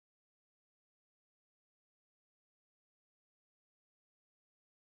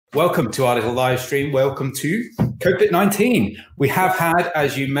Welcome to our little live stream. Welcome to COFIT-19. We have had,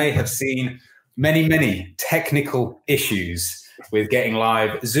 as you may have seen, many technical issues with getting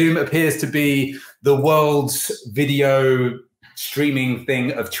live. Zoom appears to be the world's video streaming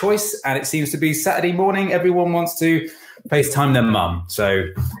thing of choice, and it seems to be Saturday morning. Everyone wants to FaceTime their mum. So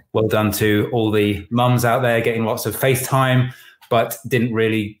well done to all the mums out there getting lots of FaceTime, but didn't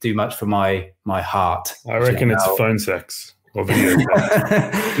really do much for my heart. I reckon it's phone sex or video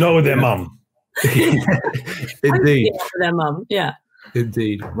sex. Not with their mum. Indeed. With their mum, yeah.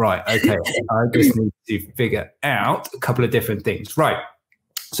 Indeed. Right. Okay. I just need to figure out a couple of different things. Right.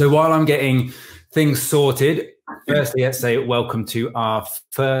 So while I'm getting things sorted, firstly, let's say welcome to our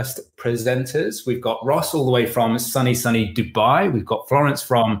first presenters. We've got Ross all the way from sunny Dubai. We've got Florence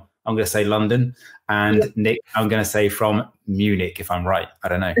from, I'm going to say London, and Nick, I'm going to say from Munich, if I'm right. I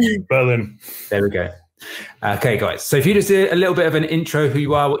don't know. Berlin. There we go. Okay, guys. So if you just do a little bit of an intro, who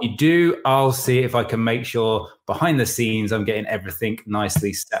you are, what you do, I'll see if I can make sure behind the scenes I'm getting everything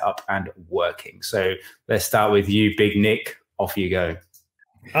nicely set up and working. So let's start with you, Big Nick. Off you go.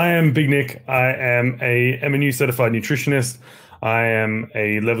 I am Big Nick. I am a MNU certified nutritionist. I am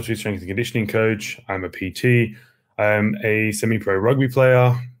a level 2 strength and conditioning coach. I'm a PT. I'm a semi-pro rugby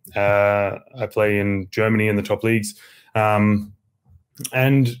player. I play in Germany in the top leagues. And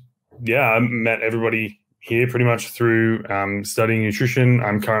yeah, I met everybody here pretty much through studying nutrition.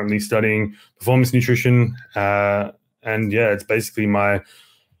 I'm currently studying performance nutrition. And yeah, it's basically my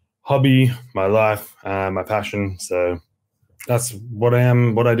hobby, my life, my passion. So that's what I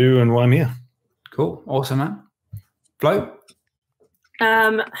am, what I do, and why I'm here. Cool. Awesome, man. Flo?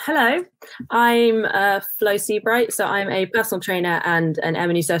 Hello, I'm Flo Seabright. So I'm a personal trainer and an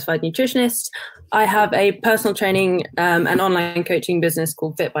MNU certified nutritionist. I have a personal training and online coaching business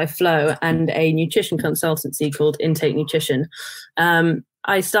called Fit by Flo and a nutrition consultancy called Intake Nutrition.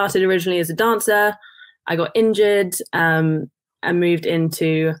 I started originally as a dancer. I got injured and moved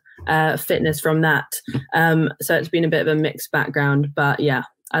into fitness from that. So it's been a bit of a mixed background, but yeah,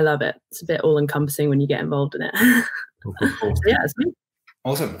 I love it. It's a bit all encompassing when you get involved in it. Cool. So yeah, it's me.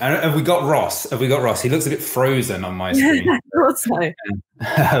 Awesome. And have we got Ross? He looks a bit frozen on my screen. I thought so.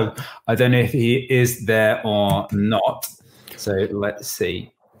 I don't know if he is there or not. So let's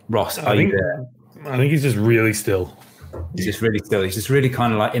see. Ross, are you there? I think he's just really still. He's just really still. He's just really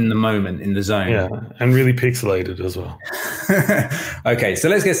kind of like in the moment, in the zone. Yeah, and really pixelated as well. Okay, so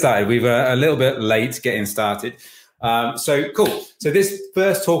let's get started. We've a little bit late getting started. So cool. So this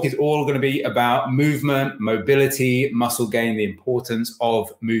first talk is all going to be about movement, mobility, muscle gain, the importance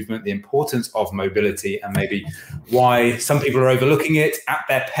of movement, the importance of mobility, and maybe why some people are overlooking it at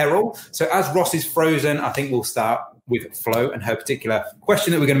their peril. So as Ross is frozen, I think we'll start with Flo and her particular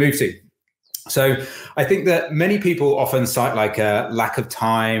question that we're going to move to. So I think that many people often cite like a lack of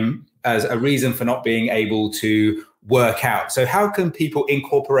time as a reason for not being able to work out. So how can people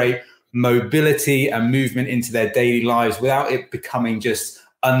incorporate mobility and movement into their daily lives without it becoming just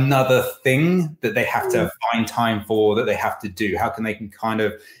another thing that they have to find time for, that they have to do? How can they can kind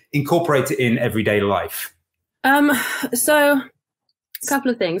of incorporate it in everyday life? So a couple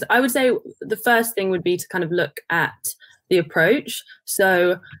of things. I would say the first thing would be to kind of look at the approach.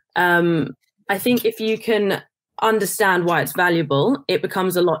 So I think if you can understand why it's valuable, it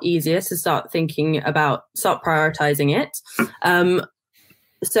becomes a lot easier to start prioritizing it.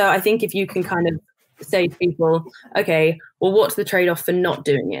 So I think if you can kind of say to people, okay, well, what's the trade-off for not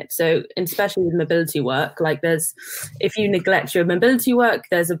doing it? So especially with mobility work, like if you neglect your mobility work,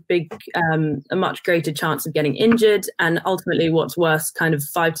 there's a much greater chance of getting injured. And ultimately what's worse, kind of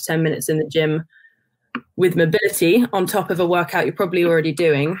 5 to 10 minutes in the gym with mobility on top of a workout you're probably already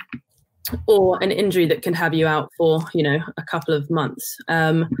doing, or an injury that can have you out for, a couple of months.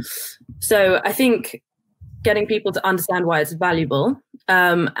 So I think getting people to understand why it's valuable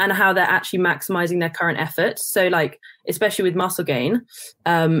and how they're actually maximizing their current efforts. So like, especially with muscle gain,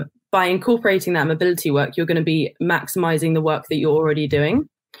 by incorporating that mobility work, you're going to be maximizing the work that you're already doing.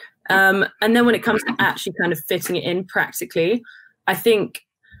 And then when it comes to actually kind of fitting it in practically, I think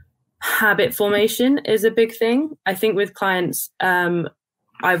habit formation is a big thing. I think with clients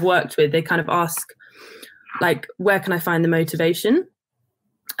I've worked with, they kind of ask, like, where can I find the motivation?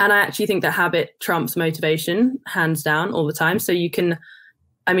 And I actually think that habit trumps motivation, hands down, all the time. So you can,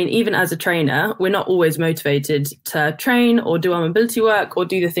 even as a trainer, we're not always motivated to train or do our mobility work or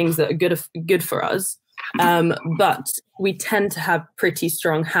do the things that are good for us. But we tend to have pretty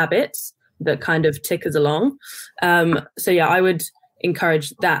strong habits that kind of tick us along. So yeah, I would encourage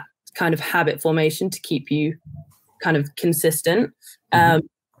that kind of habit formation to keep you kind of consistent.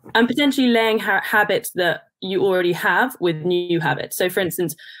 and potentially laying habits that you already have with new habits. So for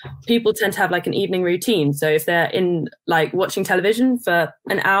instance, people tend to have like an evening routine. So if they're in like watching television for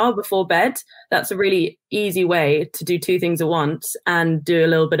an hour before bed, that's a really easy way to do two things at once and do a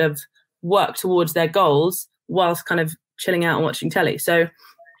little bit of work towards their goals whilst kind of chilling out and watching telly. So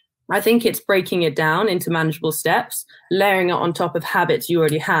I think it's breaking it down into manageable steps, layering it on top of habits you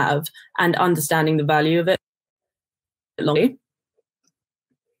already have, and understanding the value of it.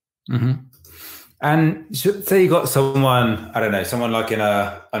 Mm-hmm. And say you got someone, I don't know, someone like in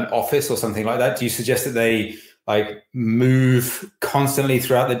an office or something like that. Do you suggest that they like move constantly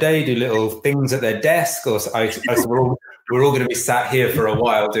throughout the day, do little things at their desk? Or we're all going to be sat here for a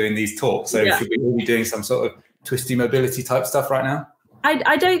while doing these talks. So should we all be doing some sort of twisty mobility type stuff right now?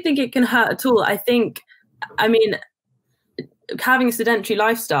 I don't think it can hurt at all. I mean, having a sedentary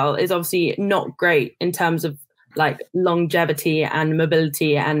lifestyle is obviously not great in terms of like longevity and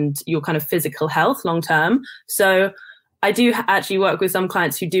mobility and your kind of physical health long term. So I do actually work with some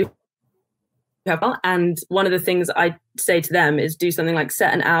clients who do have, and one of the things I say to them is do something like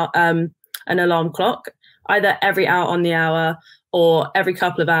set an alarm clock, either every hour on the hour or every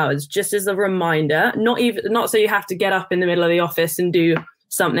couple of hours, just as a reminder, not so you have to get up in the middle of the office and do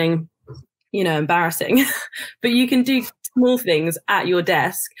something, embarrassing, but you can do small things at your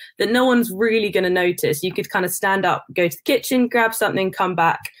desk that no one's really going to notice. You could kind of stand up, go to the kitchen, grab something, come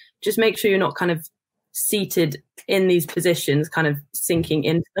back. Just make sure you're not kind of seated in these positions, kind of sinking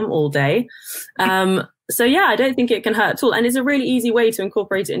into them all day. So yeah, I don't think it can hurt at all. And it's a really easy way to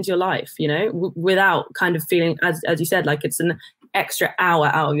incorporate it into your life, without kind of feeling, as you said, like it's an extra hour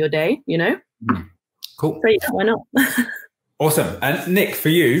out of your day, Cool. So yeah, why not? Awesome. And Nick, for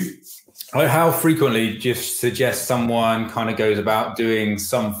you, how frequently do you suggest someone kind of goes about doing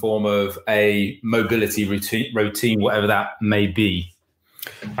some form of a mobility routine, whatever that may be?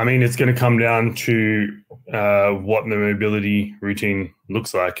 I mean, it's going to come down to what the mobility routine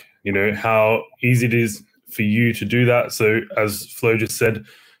looks like, how easy it is for you to do that. So as Flo just said,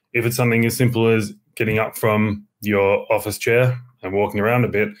 if it's something as simple as getting up from your office chair and walking around a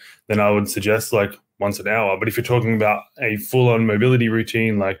bit, then I would suggest like once an hour. But if you're talking about a full-on mobility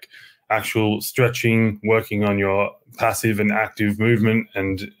routine, like actual stretching, working on your passive and active movement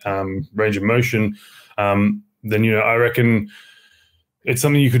and range of motion, then, I reckon it's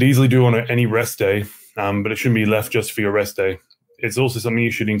something you could easily do on any rest day, but it shouldn't be left just for your rest day. It's also something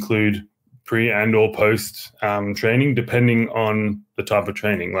you should include pre and or post training, depending on the type of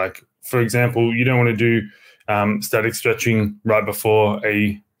training. Like, for example, you don't want to do static stretching right before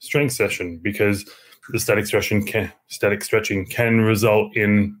a strength session, because the static stretching can result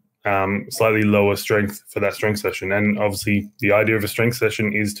in slightly lower strength for that strength session. And obviously the idea of a strength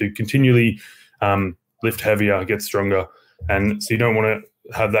session is to continually lift heavier, get stronger. And so you don't want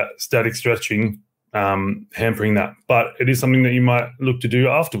to have that static stretching hampering that. But it is something that you might look to do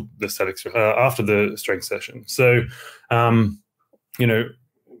after the strength session. So,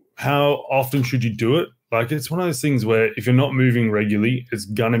 how often should you do it? Like, it's one of those things where if you're not moving regularly, it's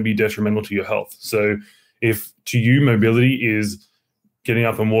going to be detrimental to your health. So if to you mobility is getting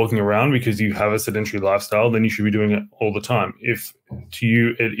up and walking around because you have a sedentary lifestyle, then you should be doing it all the time. If to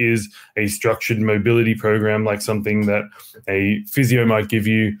you it is a structured mobility program, like something that a physio might give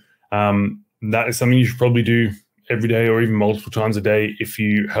you, that is something you should probably do every day or even multiple times a day if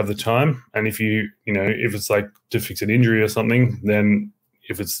you have the time. And if if it's like to fix an injury or something, then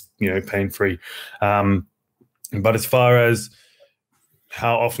if it's, pain-free. But as far as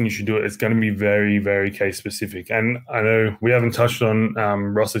how often you should do it, it's going to be very, very case specific. And I know we haven't touched on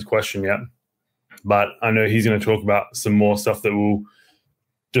Ross's question yet, but I know he's going to talk about some more stuff that will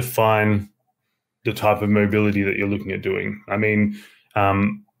define the type of mobility that you're looking at doing. I mean,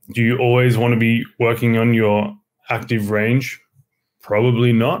 do you always want to be working on your active range?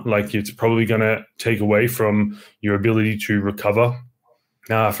 Probably not. Like, it's probably going to take away from your ability to recover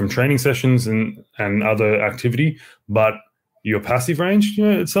from training sessions and other activity. But your passive range,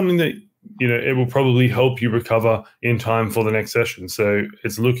 it's something that, it will probably help you recover in time for the next session. So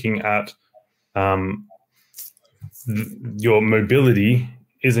it's looking at your mobility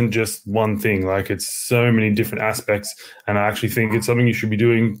isn't just one thing. Like, it's so many different aspects. And I actually think it's something you should be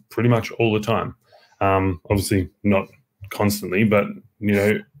doing pretty much all the time. Obviously not constantly, but,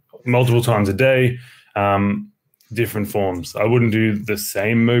 multiple times a day, different forms. I wouldn't do the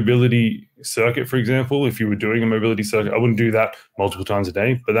same mobility circuit, for example. If you were doing a mobility circuit, I wouldn't do that multiple times a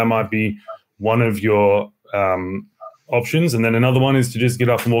day, but that might be one of your options. And then another one is to just get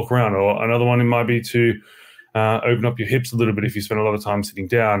up and walk around, or another one, it might be to open up your hips a little bit if you spend a lot of time sitting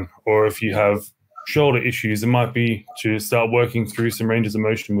down, or if you have shoulder issues, it might be to start working through some ranges of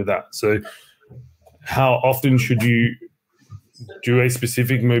motion with that. So how often should you do a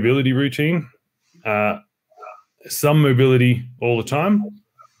specific mobility routine? Some mobility all the time,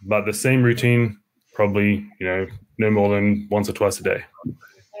 but the same routine probably, no more than once or twice a day.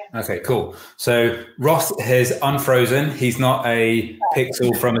 Okay, cool. So Ross has unfrozen. He's not a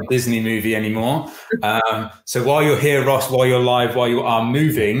pixel from a Disney movie anymore. So while you're here, Ross, while you're live, while you are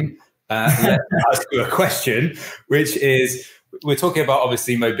moving, let's ask you a question, which is, we're talking about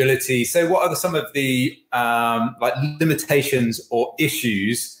obviously mobility. So what are some of the like limitations or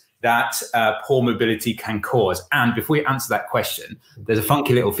issues that poor mobility can cause? And before we answer that question, there's a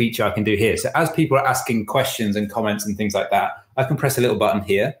funky little feature I can do here. So as people are asking questions and comments and things like that, I can press a little button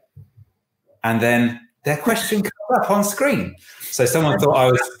here, and then their question comes up on screen. So someone thought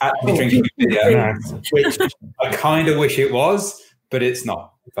I was actually drinking beer, which I kind of wish it was, but it's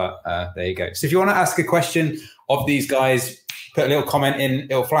not. But there you go. So if you want to ask a question of these guys, put a little comment in,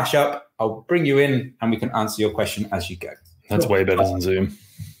 it'll flash up. I'll bring you in and we can answer your question as you go. That's way better than Zoom.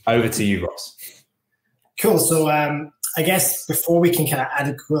 Over to you, Ross. Cool. So I guess before we can kind of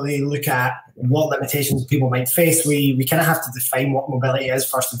adequately look at what limitations people might face, we kind of have to define what mobility is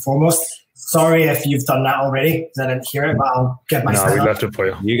first and foremost. Sorry if you've done that already, because I didn't hear it, but I'll get myself. No, we left it for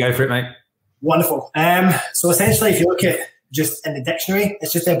you. You go for it, mate. Wonderful. So essentially, if you look at just in the dictionary,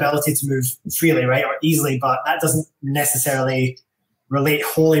 it's just the ability to move freely, right, or easily, but that doesn't necessarily relate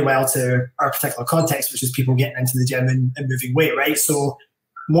wholly well to our particular context, which is people getting into the gym and moving weight, right? So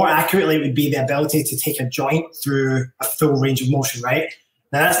more accurately, it would be the ability to take a joint through a full range of motion, right?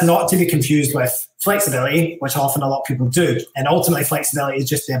 Now, that's not to be confused with flexibility, which often a lot of people do. And ultimately, flexibility is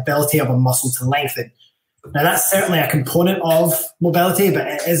just the ability of a muscle to lengthen. Now, that's certainly a component of mobility, but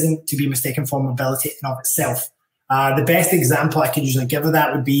it isn't to be mistaken for mobility in of itself. The best example I could usually give of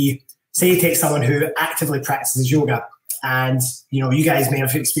that would be, say you take someone who actively practices yoga. And, you guys may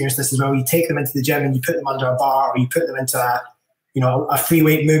have experienced this as well. You take them into the gym and you put them under a bar, or you put them into a free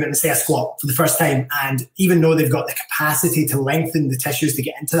weight movement, say a squat for the first time. And even though they've got the capacity to lengthen the tissues to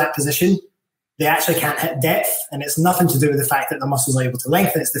get into that position, they actually can't hit depth. And it's nothing to do with the fact that the muscles are able to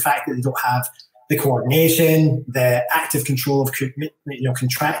lengthen. It's the fact that they don't have the coordination, the active control of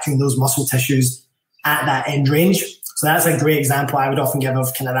contracting those muscle tissues at that end range. So that's a great example I would often give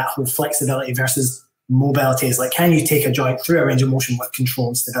of kind of that whole flexibility versus mobility. Is like, can you take a joint through a range of motion with control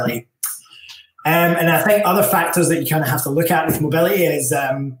and stability? And I think other factors that you kind of have to look at with mobility is,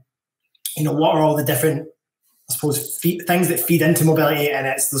 what are all the different, I suppose, things that feed into mobility? And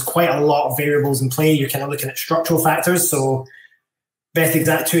there's quite a lot of variables in play. You're kind of looking at structural factors. So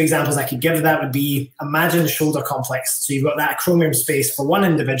two examples I could give of that would be, imagine the shoulder complex. So you've got that acromion space. For one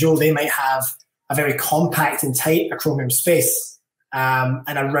individual, they might have a very compact and tight acromion space and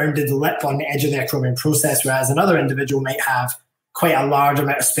a rounded lip on the edge of the acromion process, whereas another individual might have quite a large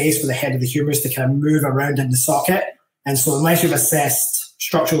amount of space for the head of the humerus to kind of move around in the socket. And so unless you've assessed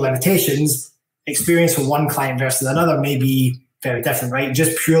structural limitations, experience for one client versus another may be very different, right?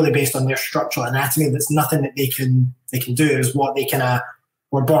 Just purely based on their structural anatomy. That's nothing that they can do. Is what they kind of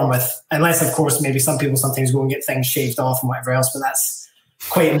were born with. Unless, of course, maybe some people sometimes go and get things shaved off and whatever else, but that's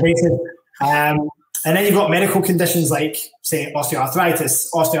quite invasive. And then you've got medical conditions like, say,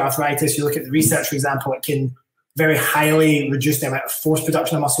 osteoarthritis. Osteoarthritis, you look at the research, for example, it can very highly reduce the amount of force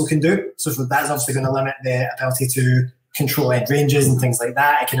production a muscle can do. So that's obviously going to limit the ability to control end ranges and things like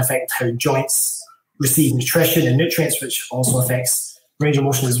that. It can affect how joints receive nutrition and nutrients, which also affects range of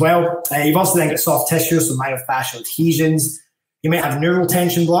motion as well. You've also then got soft tissue, so myofascial adhesions. You might have neural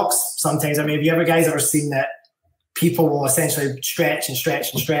tension blocks. Sometimes, have you ever seen that people will essentially stretch and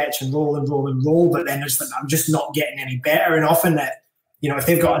stretch and stretch and roll and roll and roll, but then there's like, I'm just not getting any better. And often that, if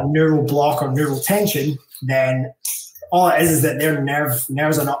they've got a neural block or neural tension, then all it is that their nerves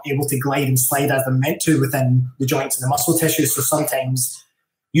are not able to glide and slide as they're meant to within the joints and the muscle tissue. So sometimes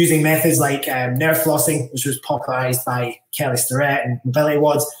using methods like nerve flossing, which was popularized by Kelly Starrett and mobility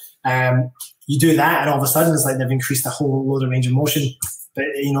wads, you do that and all of a sudden it's like they've increased a whole load of range of motion. But,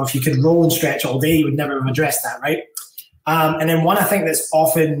 if you could roll and stretch all day, you would never have addressed that, right? And then one I think that's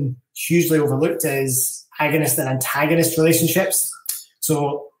often hugely overlooked is agonist and antagonist relationships.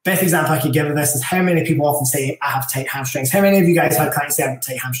 So best example I could give of this is how many people often say, I have tight hamstrings. How many of you guys had clients say, I have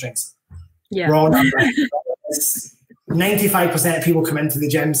tight hamstrings? Yeah. Wrong number. 95% of people come into the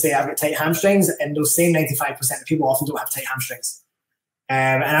gym say, I've got tight hamstrings, and those same 95% of people often don't have tight hamstrings.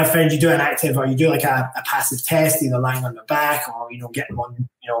 And I found you do an active or you do like a passive test, either lying on the back or, getting on,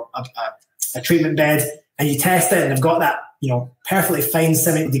 a treatment bed, and you test it and they've got that, perfectly fine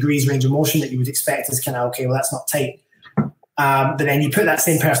 70 degrees range of motion that you would expect is kind of, okay, well, that's not tight. But then you put that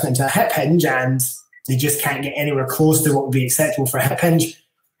same person into a hip hinge and they just can't get anywhere close to what would be acceptable for a hip hinge.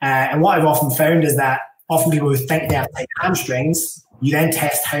 And what I've often found is that often people who think they have tight hamstrings, you then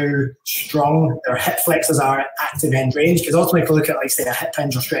test how strong their hip flexors are at active end range. Because ultimately, if you look at, like, say, a hip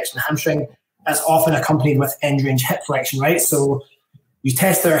hinge or stretching the hamstring, that's often accompanied with end range hip flexion, right? So you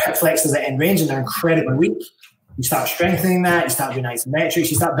test their hip flexors at end range and they're incredibly weak. You start strengthening that, you start doing isometrics,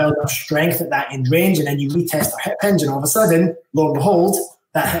 you start building up strength at that end range, and then you retest their hip hinge, and all of a sudden, lo and behold,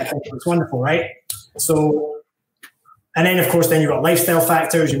 that hip hinge looks wonderful, right? So, and then of course, then you've got lifestyle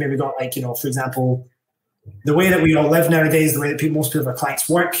factors. You maybe got, like, you know, for example, the way that we all live nowadays, the way that most people of our clients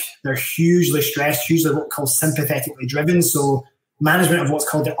work, they're hugely stressed, hugely what we call sympathetically driven. So management of what's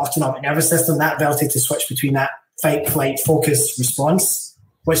called the autonomic nervous system, that ability to switch between that fight, flight, focus response,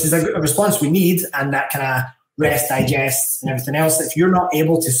 which is a response we need, and that kind of rest, digest, and everything else. If you're not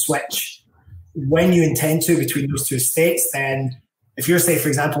able to switch when you intend to between those two states, then if you're, say, for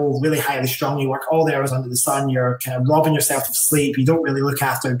example, really highly strung, you work all the hours under the sun, you're kind of robbing yourself of sleep, you don't really look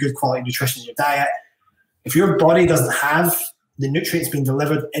after good quality nutrition in your diet. If your body doesn't have the nutrients being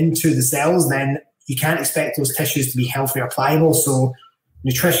delivered into the cells, then you can't expect those tissues to be healthy or pliable. So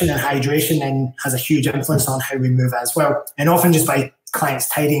nutrition and hydration then has a huge influence on how we move as well. And often just by clients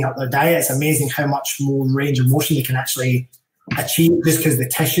tidying up their diet, it's amazing how much more range of motion they can actually achieve just because the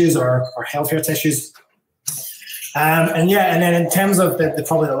tissues are healthier tissues. And then in terms of the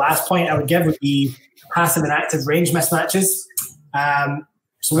probably the last point I would give would be passive and active range mismatches.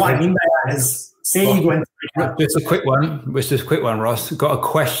 So what I mean by that is, say you go into just a quick one, Ross. Got a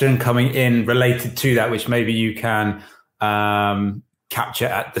question coming in related to that, which maybe you can capture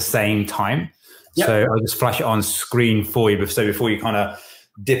at the same time. Yep. So I'll just flash it on screen for you. So before you kind of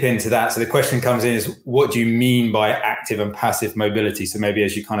dip into that, so the question comes in is, what do you mean by active and passive mobility? So maybe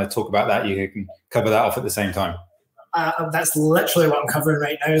as you kind of talk about that, you can cover that off at the same time. That's literally what I'm covering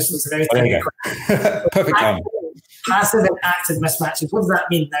right now. So it's a very perfect time. Passive and active mismatches. What does that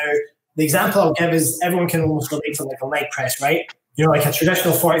mean? Now, the example I'll give is everyone can almost relate to like a leg press, right? You know, like a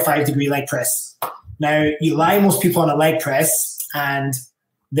traditional 45-degree leg press. Now, you lie most people on a leg press, and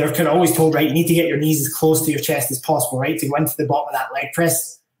they're kind of always told, right, you need to get your knees as close to your chest as possible, right, to go into the bottom of that leg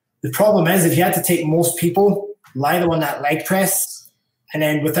press. The problem is, if you had to take most people, lie them on that leg press, and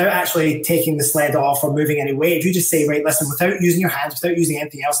then without actually taking the sled off or moving any weight, if you just say, right, listen, without using your hands, without using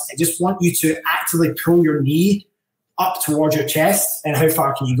anything else, I just want you to actively pull your knee up towards your chest, and how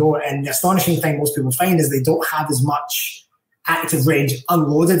far can you go? And the astonishing thing most people find is they don't have as much active range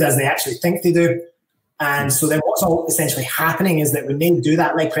unloaded as they actually think they do. And so then what's all essentially happening is that when they do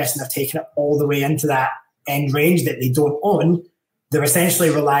that leg press and they're taking it all the way into that end range that they don't own, they're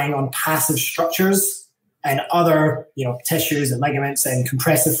essentially relying on passive structures and other, you know, tissues and ligaments and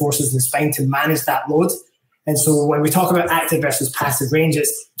compressive forces in the spine to manage that load. And so when we talk about active versus passive range,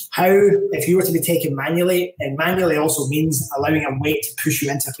 it's how, if you were to be taken manually, and manually also means allowing a weight to push you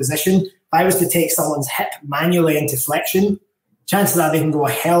into a position. If I was to take someone's hip manually into flexion, chances are they can go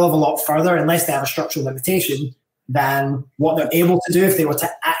a hell of a lot further, unless they have a structural limitation, than what they're able to do if they were to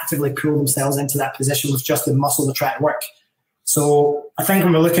actively pull themselves into that position with just the muscle to try to work. So I think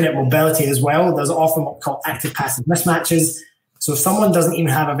when we're looking at mobility as well, there's often what we call active-passive mismatches. So if someone doesn't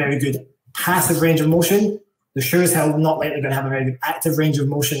even have a very good passive range of motion, they're sure as hell not likely going to have a very good active range of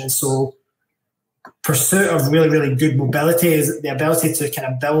motion. And so pursuit of really, really good mobility is the ability to kind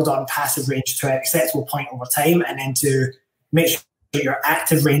of build on passive range to an acceptable point over time, and then to make sure that your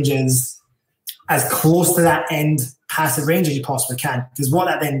active range is as close to that end passive range as you possibly can. Because what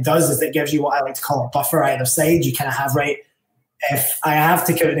that then does is it gives you what I like to call a buffer either side. You kind of have, right, if I have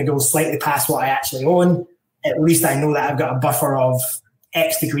to kind of go slightly past what I actually own, at least I know that I've got a buffer of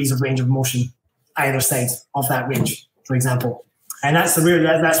X degrees of range of motion either side of that range, for example. And that's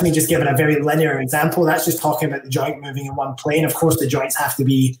that's me just giving a very linear example. That's just talking about the joint moving in one plane. Of course, the joints have to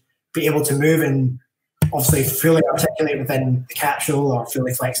be able to move and obviously fully articulate within the capsule or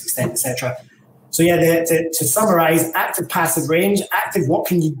fully flex, extend, etc. So yeah, to summarize, active, passive range. Active, what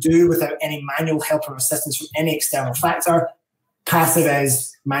can you do without any manual help or assistance from any external factor? Passive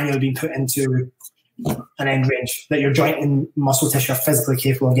is manually being put into an end range that your joint and muscle tissue are physically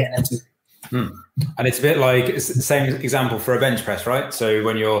capable of getting into. And it's a bit like, it's the same example for a bench press, right? So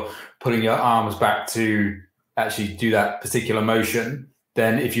when you're putting your arms back to actually do that particular motion,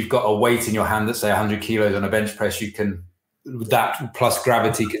 then if you've got a weight in your hand that's say 100 kilos on a bench press, you can, that plus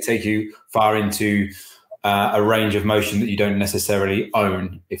gravity could take you far into a range of motion that you don't necessarily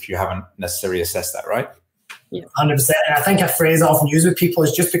own if you haven't necessarily assessed that, right? Yeah, 100%. And I think a phrase I often use with people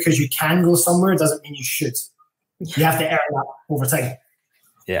is, just because you can go somewhere doesn't mean you should. You have to earn that over time.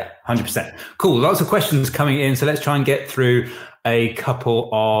 Yeah, 100%. Cool. Lots of questions coming in. So let's try and get through a couple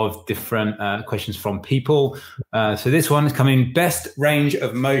of different questions from people. So this one is coming: best range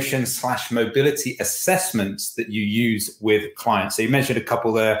of motion / mobility assessments that you use with clients. So you mentioned a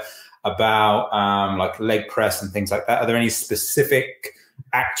couple there about like leg press and things like that. Are there any specific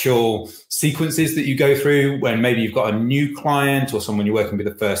actual sequences that you go through when maybe you've got a new client or someone you're working with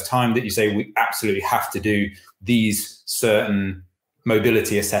the first time that you say, we absolutely have to do these certain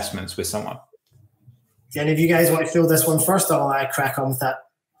mobility assessments with someone? Do any of you guys want to fill this one first, or will I crack on with that?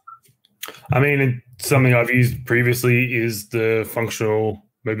 I mean, something I've used previously is the functional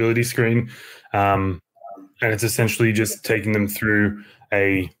mobility screen. And it's essentially just taking them through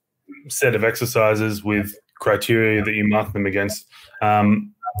a set of exercises with criteria that you mark them against.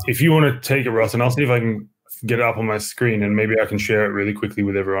 If you want to take it, Ross, and I'll see if I can get it up on my screen and maybe I can share it really quickly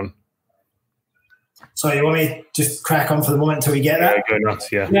with everyone. So you want me to just crack on for the moment until we get that? Yeah, go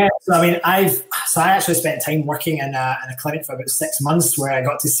nuts, yeah. Yeah, so I mean, I actually spent time working in a clinic for about 6 months where I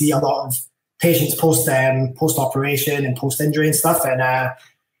got to see a lot of patients post-operation and post-injury and stuff. And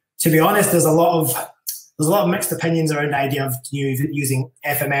to be honest, there's a lot of mixed opinions around the idea of using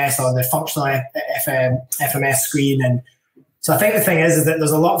FMS or the functional FMS screen. And so I think the thing is that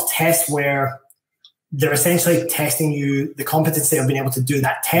there's a lot of tests where they're essentially testing you the competency of being able to do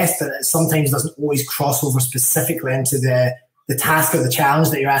that test, but it sometimes doesn't always cross over specifically into the task or the challenge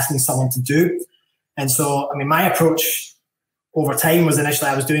that you're asking someone to do. And so, I mean, my approach over time was initially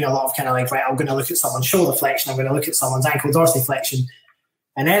I was doing a lot of kind of like, right, I'm going to look at someone's shoulder flexion, I'm going to look at someone's ankle dorsiflexion.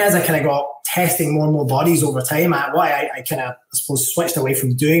 And then as I kind of got testing more and more bodies over time, what I kind of, I suppose, switched away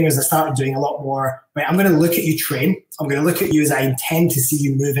from doing was I started doing a lot more, right, I'm going to look at you train. I'm going to look at you as I intend to see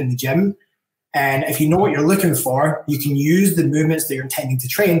you move in the gym. And if you know what you're looking for, you can use the movements that you're intending to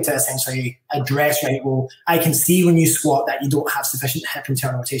train to essentially address, right, well, I can see when you squat that you don't have sufficient hip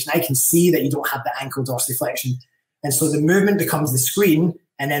internal rotation. I can see that you don't have the ankle dorsiflexion. And so the movement becomes the screen.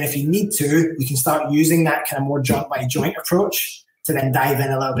 And then if you need to, you can start using that kind of more joint by joint approach to then dive in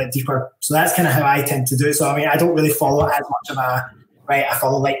a little bit deeper. So that's kind of how I tend to do it. So, I mean, I don't really follow as much of I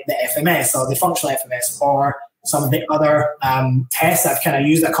follow like the FMS or the functional FMS or some of the other tests. I've kind of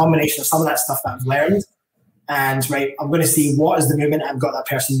used a combination of some of that stuff that I've learned. And right, I'm going to see what is the movement I've got that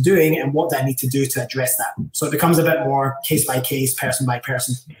person doing and what do I need to do to address that. So it becomes a bit more case by case, person by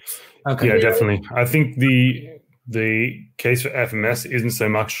person. Okay. Yeah, definitely. I think the case for FMS isn't so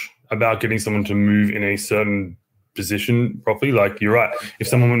much about getting someone to move in a certain position properly. Like, you're right. If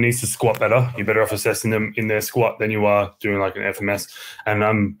someone needs to squat better, you're better off assessing them in their squat than you are doing like an FMS. And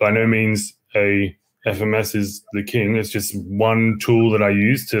I'm by no means a FMS is the king. It's just one tool that I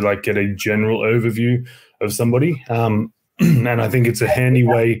use to like get a general overview of somebody. And I think it's a handy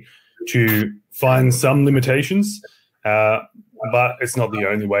way to find some limitations, but it's not the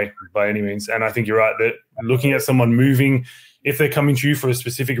only way by any means. And I think you're right that looking at someone moving, if they're coming to you for a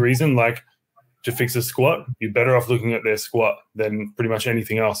specific reason, like to fix a squat, you're better off looking at their squat than pretty much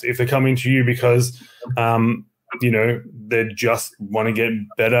anything else. If they're coming to you because, they just want to get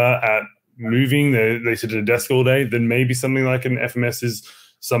better at moving, they sit at a desk all day, then maybe something like an FMS is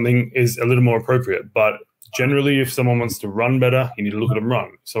a little more appropriate. But generally, if someone wants to run better, you need to look at them run.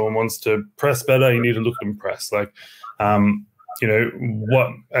 If someone wants to press better, you need to look at them press. Like,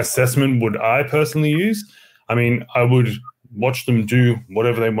 what assessment would I personally use? I mean, I would watch them do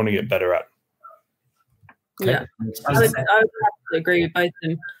whatever they want to get better at. Okay. Yeah, I would agree with both of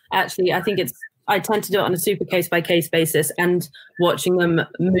them. Actually, I think I tend to do it on a super case by case basis and watching them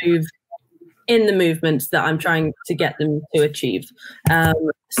move in the movements that I'm trying to get them to achieve.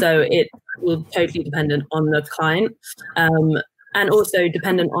 So it will totally dependent on the client, and also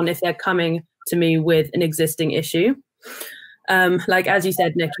dependent on if they're coming to me with an existing issue. Like as you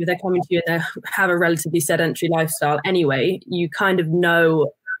said, Nick, if they're coming to you and they have a relatively sedentary lifestyle anyway, you kind of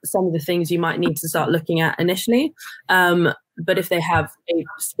know some of the things you might need to start looking at initially. But if they have a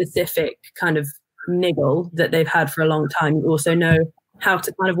specific kind of niggle that they've had for a long time, you also know how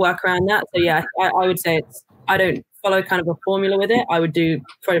to kind of work around that. So yeah, I would say I don't follow kind of a formula with it. I would do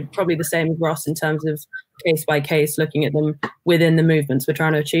probably the same as Ross in terms of case by case, looking at them within the movements we're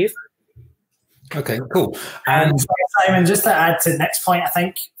trying to achieve. Okay, cool. And Simon, just to add to the next point, I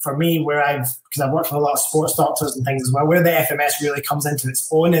think for me, because I've worked with a lot of sports doctors and things as well, where the FMS really comes into its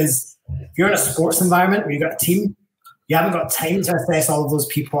own is if you're in a sports environment where you've got a team, you haven't got time to assess all of those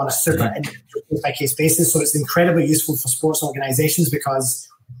people on a super case-by-case basis. So it's incredibly useful for sports organizations because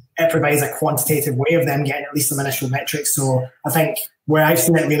it provides a quantitative way of them getting at least some initial metrics. So I think where I've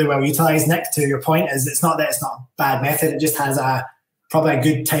seen it really well utilized, Nick, to your point, is it's not that it's not a bad method. It just has probably a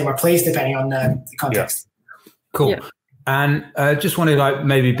good time or place depending on the context. Yeah. Cool. Yeah. And just want to like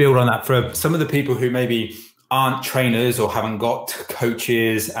maybe build on that for some of the people who maybe aren't trainers or haven't got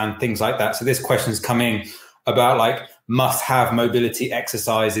coaches and things like that. So this question's coming about like must-have mobility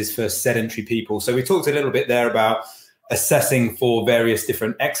exercises for sedentary people. So we talked a little bit there about assessing for various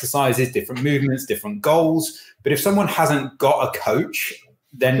different exercises, different movements, different goals. But if someone hasn't got a coach,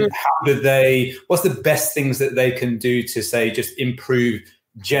 then how do they, what's the best things that they can do to say just improve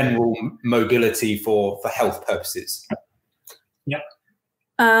general mobility for health purposes? Yeah.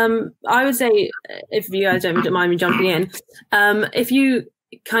 I would say, if you guys don't mind me jumping in, if you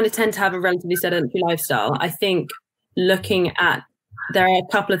kind of tend to have a relatively sedentary lifestyle, I think looking at, there are a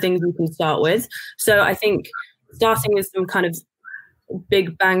couple of things you can start with. So I think starting with some kind of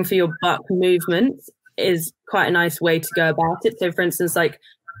big bang for your buck movements is quite a nice way to go about it. So for instance, like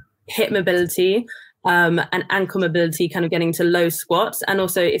hip mobility and ankle mobility, kind of getting to low squats. And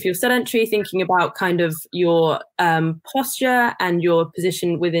also if you're sedentary, thinking about kind of your posture and your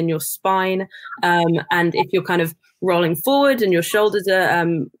position within your spine. And if you're kind of rolling forward and your shoulders are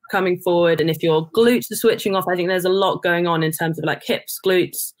coming forward, and if your glutes are switching off, I think there's a lot going on in terms of like hips,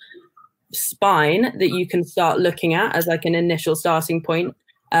 glutes, spine that you can start looking at as like an initial starting point,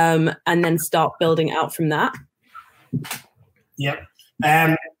 and then start building out from that. Yep.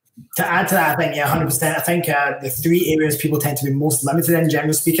 To add to that, I think, 100%. I think the three areas people tend to be most limited in,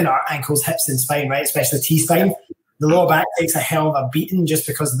 generally speaking, are ankles, hips, and spine, right? Especially T-spine. The lower back takes a hell of a beating just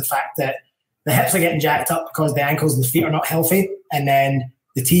because of the fact that the hips are getting jacked up because the ankles and the feet are not healthy. And then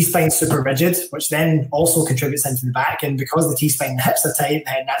the T-spine's super rigid, which then also contributes into the back. And because the T-spine and the hips are tight,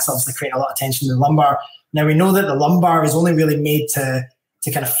 then that's obviously creating a lot of tension in the lumbar. Now, we know that the lumbar is only really made to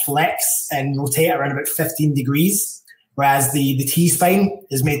kind of flex and rotate around about 15 degrees, whereas the T-spine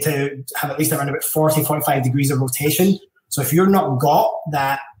is made to have at least around about 40, 45 degrees of rotation. So if you've not got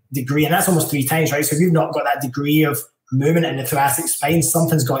that degree, and that's almost 3 times, right? So if you've not got that degree of movement in the thoracic spine,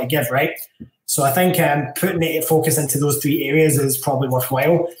 something's got to give, right? So I think putting it focus into those 3 areas is probably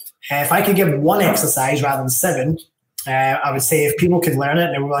worthwhile. If I could give one exercise rather than 7, I would say if people could learn it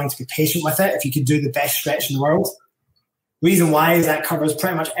and they were willing to be patient with it, if you could do the best stretch in the world. Reason why is that covers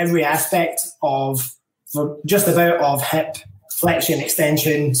pretty much every aspect of just about of hip flexion,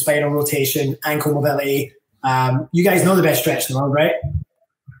 extension, spinal rotation, ankle mobility. You guys know the best stretch in the world, right?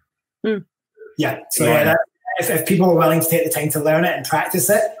 Yeah. So if people are willing to take the time to learn it and practice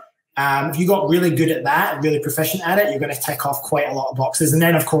it, if you got really good at that and really proficient at it, you're going to tick off quite a lot of boxes. And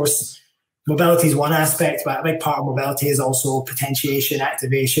then, of course, mobility is one aspect, but a big part of mobility is also potentiation,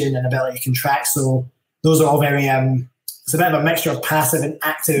 activation, and ability to contract. So those are all very, it's a bit of a mixture of passive and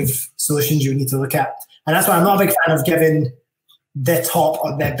active solutions you need to look at. And that's why I'm not a big fan of giving the top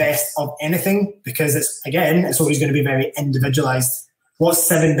or the best of anything, because it's always going to be very individualized. What's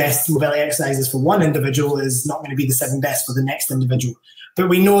 7 best mobility exercises for one individual is not going to be the 7 best for the next individual. But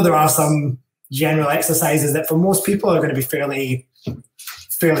we know there are some general exercises that for most people are going to be fairly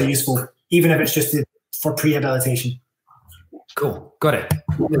useful, even if it's just for prehabilitation. Cool, got it.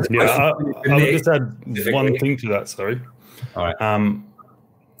 Yeah, I would just add one thing to that, sorry. All right.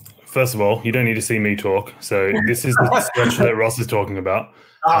 First of all, you don't need to see me talk. So this is the stretch that Ross is talking about.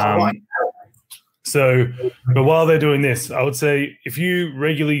 But while they're doing this, I would say if you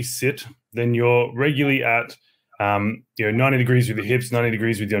regularly sit, then you're regularly at 90 degrees with your hips, 90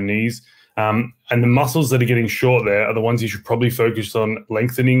 degrees with your knees. And the muscles that are getting short there are the ones you should probably focus on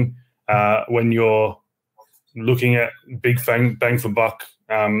lengthening when you're looking at big bang for buck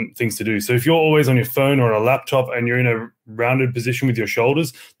things to do. So if you're always on your phone or on a laptop and you're in a rounded position with your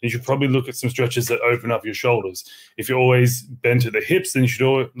shoulders, then you should probably look at some stretches that open up your shoulders. If you're always bent at the hips, then you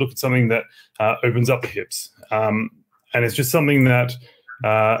should look at something that opens up the hips. And it's just something that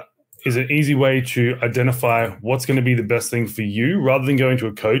is an easy way to identify what's going to be the best thing for you, rather than going to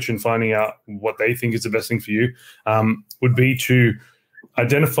a coach and finding out what they think is the best thing for you, would be to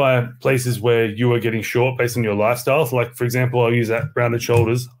identify places where you are getting short based on your lifestyle. So like, for example, I'll use that rounded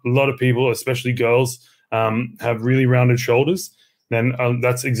shoulders. A lot of people, especially girls, have really rounded shoulders. Then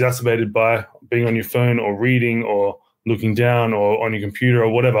that's exacerbated by being on your phone or reading or looking down or on your computer or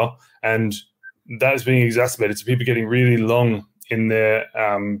whatever. And that is being exacerbated. So people getting really long in their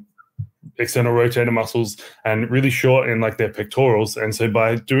external rotator muscles and really short in like their pectorals. And so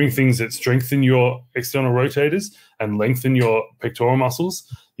by doing things that strengthen your external rotators and lengthen your pectoral muscles,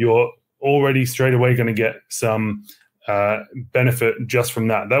 you're already straight away going to get some benefit just from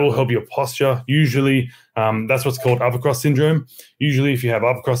that. That will help your posture. Usually that's what's called upper cross syndrome. Usually if you have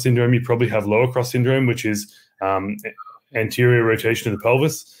upper cross syndrome, you probably have lower cross syndrome, which is anterior rotation of the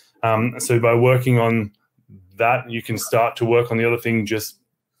pelvis. So by working on that, you can start to work on the other thing just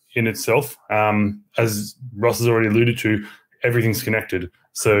in itself. As Ross has already alluded to, everything's connected.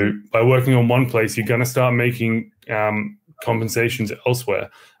 So by working on one place, you're going to start making compensations elsewhere.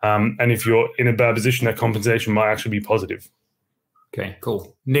 And if you're in a bad position, that compensation might actually be positive. Okay,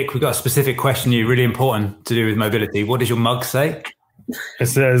 cool. Nick, we've got a specific question here, really important to do with mobility. What does your mug say? It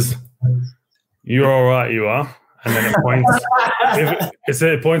says, "You're all right, you are." And then it points,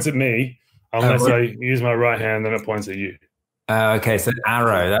 it points at me, unless I use my right hand, then it points at you. Okay, so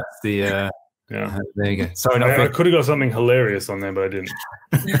arrow, that's the... yeah. There you go. Sorry, I could have got something hilarious on there, but I didn't.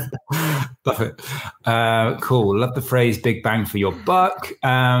 Love it. Cool. Love the phrase "big bang for your buck."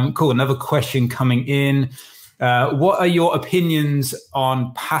 Cool. Another question coming in. What are your opinions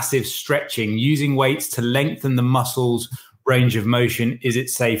on passive stretching, using weights to lengthen the muscles' range of motion? Is it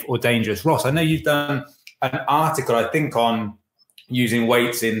safe or dangerous? Ross, I know you've done an article, I think, on using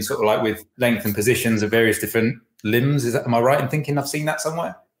weights in sort of like with length and positions of various different limbs. Am I right in thinking I've seen that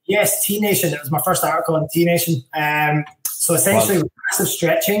somewhere? Yes, T-Nation. It was my first article on T-Nation. So essentially, with passive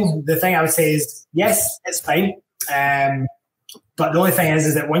stretching, the thing I would say is, yes, it's fine. But the only thing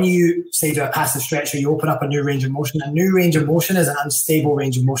is that when you say to a passive stretcher, you open up a new range of motion. A new range of motion is an unstable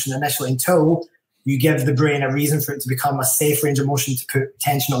range of motion initially until you give the brain a reason for it to become a safe range of motion to put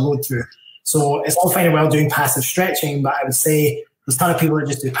tension or load through. So it's all fine and well doing passive stretching, but I would say there's a ton of people that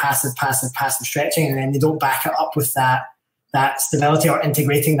just do passive stretching, and then they don't back it up with that stability or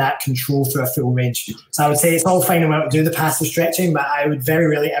integrating that control through a full range. So I would say it's all fine and well to do the passive stretching, but I would very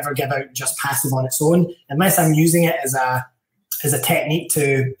rarely ever give out just passive on its own, unless I'm using it as a technique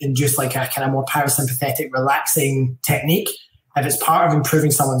to induce like a kind of more parasympathetic, relaxing technique. If it's part of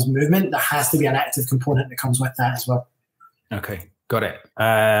improving someone's movement, there has to be an active component that comes with that as well. Okay, got it.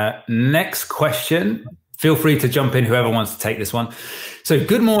 Next question. Feel free to jump in, whoever wants to take this one. So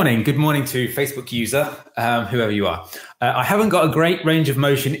good morning. Good morning to Facebook user, whoever you are. I haven't got a great range of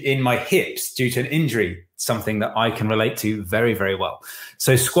motion in my hips due to an injury, something that I can relate to very, very well.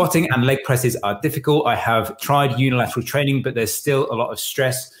 So squatting and leg presses are difficult. I have tried unilateral training, but there's still a lot of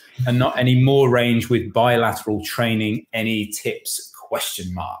stress and not any more range with bilateral training. Any tips? ?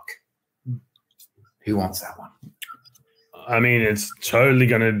 Who wants that one? I mean, it's totally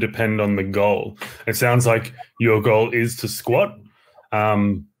going to depend on the goal. It sounds like your goal is to squat.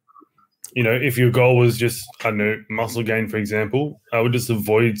 You know, if your goal was just, I don't know, muscle gain, for example, I would just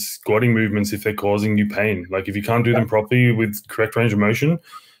avoid squatting movements if they're causing you pain. Like if you can't do them properly with correct range of motion,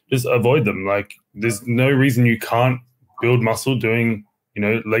 just avoid them. Like there's no reason you can't build muscle doing, you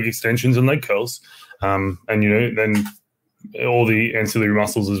know, leg extensions and leg curls. And, you know, then all the ancillary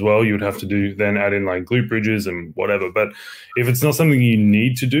muscles as well, you would have to do, then add in like glute bridges and whatever. But if it's not something you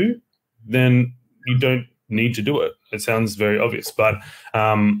need to do, then you don't need to do it. It sounds very obvious, but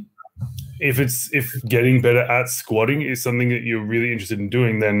if getting better at squatting is something that you're really interested in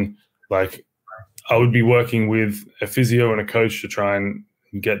doing, then like I would be working with a physio and a coach to try and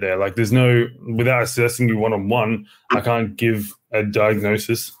get there. Like there's no, without assessing you one-on-one, I can't give a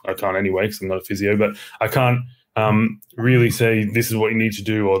diagnosis. I can't anyway, because I'm not a physio, but I can't really say this is what you need to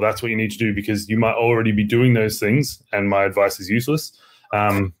do or that's what you need to do, because you might already be doing those things and my advice is useless.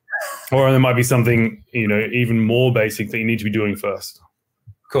 Or there might be something, you know, even more basic that you need to be doing first.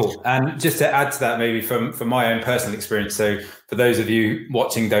 Cool. And just to add to that, maybe from my own personal experience. So for those of you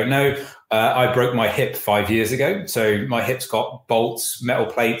watching don't know, I broke my hip 5 years ago. So my hip's got bolts, metal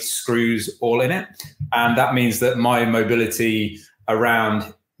plates, screws all in it. And that means that my mobility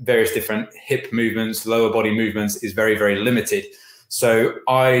around various different hip movements, lower body movements is very, very limited. So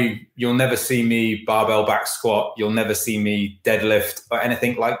you'll never see me barbell back squat. You'll never see me deadlift or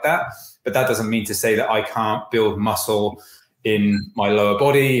anything like that. But that doesn't mean to say that I can't build muscle in my lower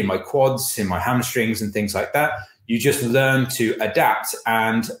body, in my quads, in my hamstrings and things like that. You just learn to adapt.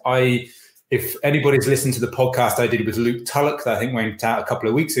 And if anybody's listened to the podcast I did with Luke Tulloch, that I think went out a couple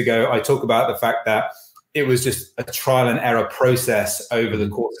of weeks ago, I talk about the fact that it was just a trial and error process over the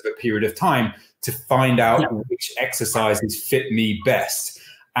course of a period of time to find out which exercises fit me best.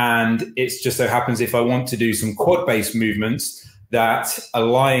 And it's just so happens if I want to do some quad-based movements, that a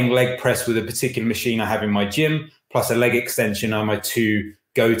lying leg press with a particular machine I have in my gym, plus a leg extension are my two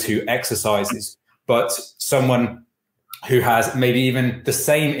go-to exercises. But someone who has maybe even the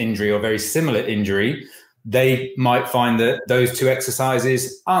same injury or very similar injury, they might find that those two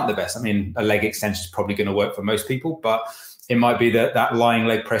exercises aren't the best. I mean, a leg extension is probably going to work for most people, but it might be that that lying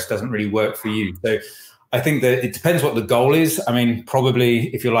leg press doesn't really work for you. So I think that it depends what the goal is. I mean,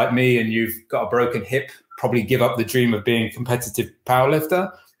 probably if you're like me and you've got a broken hip, probably give up the dream of being a competitive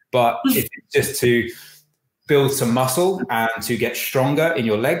powerlifter. But if it's just to build some muscle and to get stronger in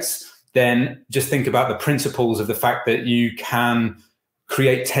your legs, then just think about the principles of the fact that you can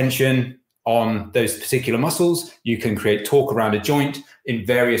create tension on those particular muscles. You can create torque around a joint in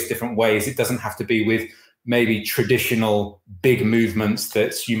various different ways. It doesn't have to be with maybe traditional big movements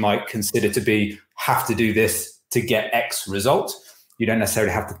that you might consider to be, have to do this to get X result. You don't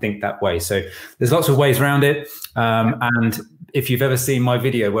necessarily have to think that way. So there's lots of ways around it. And if you've ever seen my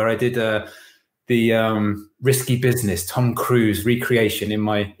video where I did the Risky Business Tom Cruise recreation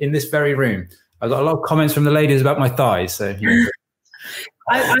in this very room, I got a lot of comments from the ladies about my thighs. So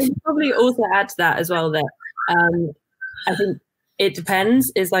I would probably also add to that as well that I think it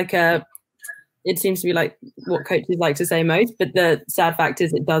depends is like it seems to be like what coaches like to say most, but the sad fact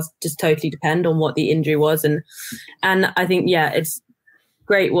is it does just totally depend on what the injury was. And I think, yeah, it's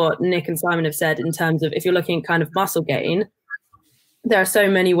great what Nick and Simon have said in terms of if you're looking at kind of muscle gain, there are so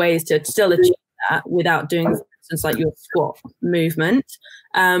many ways to still achieve that without doing, for instance, like your squat movement.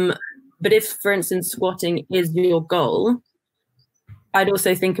 But if, for instance, squatting is your goal, I'd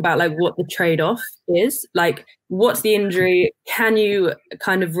also think about like what the trade-off is. Like, what's the injury? Can you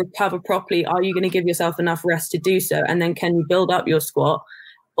kind of recover properly? Are you going to give yourself enough rest to do so? And then can you build up your squat?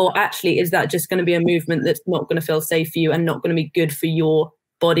 Or actually, is that just going to be a movement that's not going to feel safe for you and not going to be good for your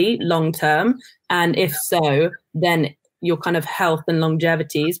body long term? And if so, then your kind of health and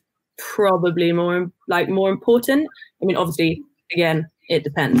longevity is probably more important. I mean, obviously, again, it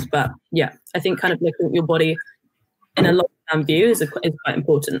depends. But yeah, I think kind of looking at your body in a long-term view is quite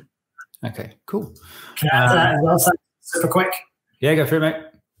important. Okay, cool. Can I add to that as well, super quick? Yeah, go for it, mate.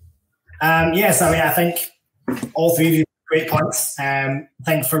 Yes, I mean, I think all three of you great points. I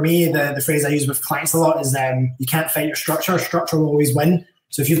think for me, the phrase I use with clients a lot is you can't fight your structure. Structure will always win.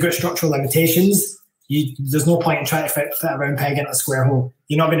 So if you've got structural limitations, there's no point in trying to fit a round peg into a square hole.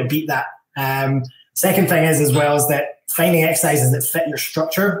 You're not going to beat that. Second thing is as well is that finding exercises that fit your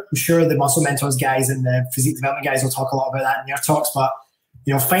structure. I'm sure the muscle mentors guys and the physique development guys will talk a lot about that in their talks, but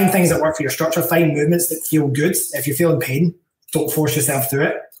find things that work for your structure, find movements that feel good. If you're feeling pain, don't force yourself through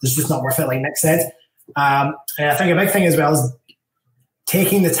it. It's just not worth it, like Nick said. And I think a big thing as well is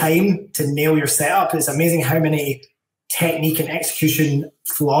taking the time to nail your setup. It's amazing how many technique and execution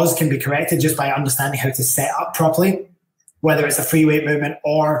flaws can be corrected just by understanding how to set up properly, whether it's a free weight movement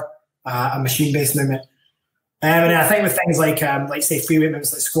or a machine-based movement. And I think with things like say free weight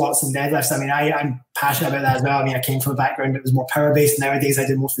movements like squats and deadlifts, I mean, I'm passionate about that as well. I mean, I came from a background that was more power-based. Nowadays, I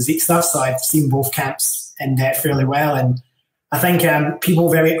do more physique stuff, so I've seen both camps in depth fairly well. And I think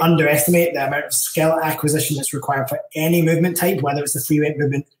people very underestimate the amount of skill acquisition that's required for any movement type, whether it's a free weight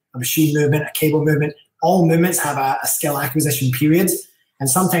movement, a machine movement, a cable movement. All movements have a skill acquisition period. And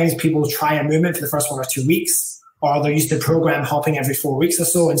sometimes people try a movement for the first 1 or 2 weeks, or they're used to program hopping every 4 weeks or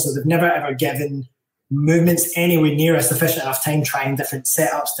so. And so they've never ever given movements anywhere near a sufficient enough time trying different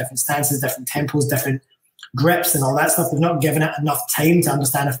setups, different stances, different tempos, different grips and all that stuff. They've not given it enough time to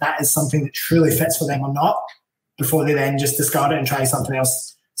understand if that is something that truly fits for them or not before they then just discard it and try something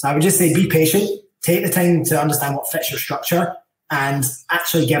else. So I would just say be patient, take the time to understand what fits your structure and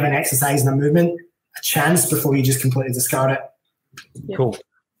actually give an exercise and a movement a chance before you just completely discard it. Yeah. Cool.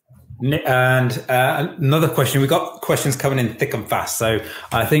 And another question, we got questions coming in thick and fast. So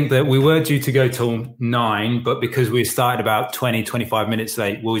I think that we were due to go till 9, but because we started about 20, 25 minutes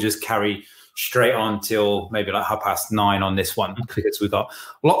late, we'll just carry straight on till maybe like 9:30 on this one, because we've got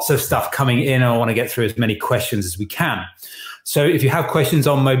lots of stuff coming in and I want to get through as many questions as we can. So if you have questions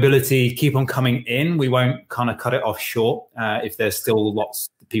on mobility, keep on coming in. We won't kind of cut it off short if there's still lots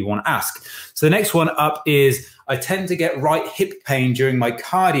that people want to ask. So the next one up is, I tend to get right hip pain during my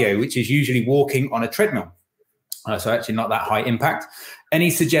cardio, which is usually walking on a treadmill. So actually not that high impact. Any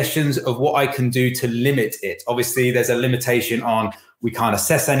suggestions of what I can do to limit it? Obviously, there's a limitation on, we can't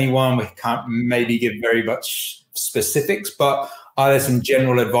assess anyone. We can't maybe give very much specifics, but are there some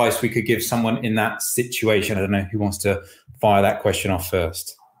general advice we could give someone in that situation? I don't know who wants to fire that question off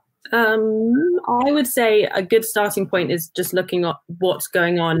first. I would say a good starting point is just looking at what's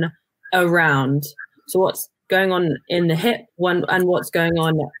going on around. So what's going on in the hip and what's going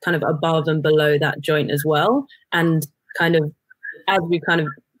on kind of above and below that joint as well. And kind of, as we kind of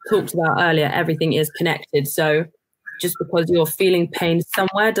talked about earlier, everything is connected. So just because you're feeling pain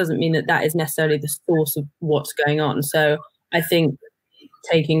somewhere doesn't mean that that is necessarily the source of what's going on. So I think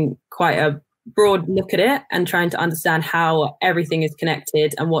taking quite a broad look at it and trying to understand how everything is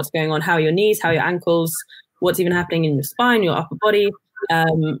connected and what's going on, how your knees, how your ankles, what's even happening in your spine, your upper body,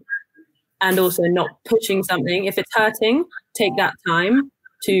 and also not pushing something. If it's hurting, take that time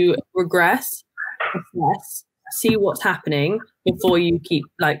to regress, assess, see what's happening before you keep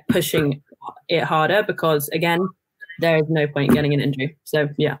like pushing it harder, because again, there is no point in getting an injury. So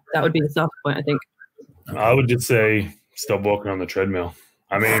yeah, that would be the starting point, I think. I would just say stop walking on the treadmill.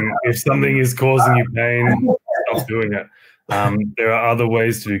 I mean, if something is causing you pain, stop doing it. There are other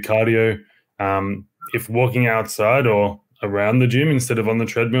ways to do cardio. If walking outside or around the gym instead of on the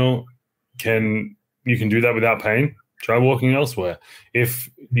treadmill, you can do that without pain, try walking elsewhere. If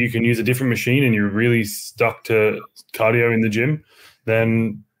you can use a different machine and you're really stuck to cardio in the gym,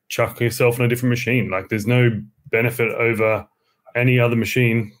 then chuck yourself on a different machine. Like, there's no benefit over any other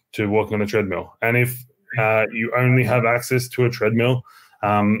machine to walking on a treadmill. And if you only have access to a treadmill,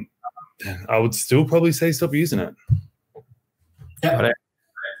 I would still probably say stop using it. Yeah.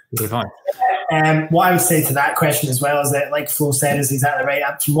 Fine. What I would say to that question as well is that, like Flo said, is exactly right.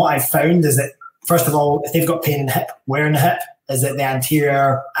 From what I've found is that, first of all, if they've got pain in the hip, where in the hip? Is it the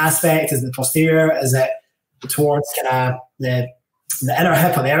anterior aspect? Is it the posterior? Is it towards kind of the inner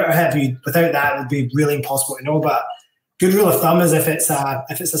hip or the outer hip? Without that, it would be really impossible to know. But good rule of thumb is if it's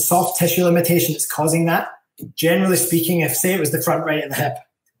a soft tissue limitation that's causing that, generally speaking, if say it was the front right of the hip,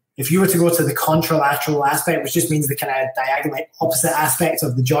 if you were to go to the contralateral aspect, which just means the kind of diagonally opposite aspect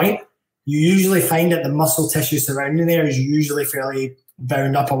of the joint, you usually find that the muscle tissue surrounding there is usually fairly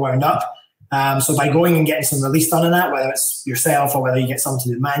bound up or wound up. So by going and getting some release done on that, whether it's yourself or whether you get someone to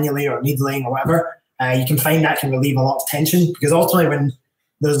do manually or needling or whatever, you can find that can relieve a lot of tension, because ultimately when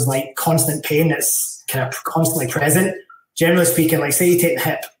there's like constant pain that's kind of constantly present, generally speaking, like say you take the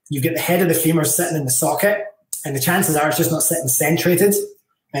hip, you get the head of the femur sitting in the socket, and the chances are it's just not sitting centrated.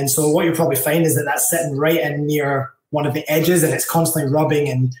 And so what you'll probably find is that that's sitting right in near one of the edges, and it's constantly rubbing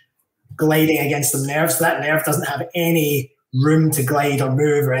and gliding against the nerve. So that nerve doesn't have any room to glide or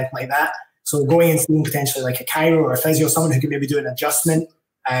move or anything like that. So going and seeing potentially like a chiro or a physio, someone who can maybe do an adjustment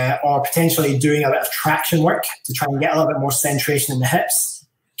or potentially doing a bit of traction work to try and get a little bit more centration in the hips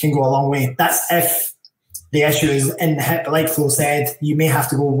can go a long way. That's if the issue is in the hip. But like Flo said, you may have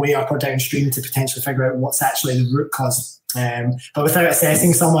to go way up or downstream to potentially figure out what's actually the root cause. But without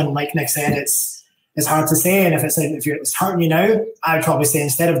assessing someone, like Nick said, it's hard to say. And if it's hurting you now, I would probably say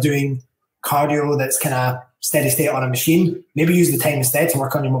instead of doing cardio that's kind of steady state on a machine, maybe use the time instead to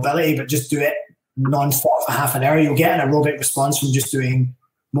work on your mobility, but just do it non-stop for half an hour. You'll get an aerobic response from just doing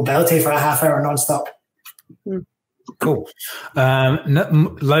mobility for a half hour non-stop. Cool.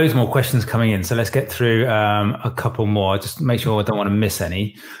 Loads more questions coming in. So let's get through a couple more. Just make sure I don't want to miss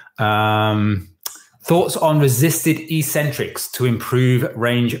any. Thoughts on resisted eccentrics to improve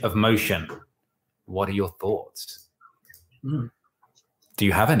range of motion. What are your thoughts? Do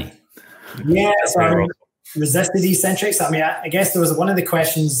you have any? Yeah, so resisted eccentrics. I mean, I guess there was one of the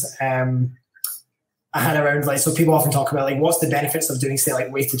questions I had around, like, so people often talk about like what's the benefits of doing, say,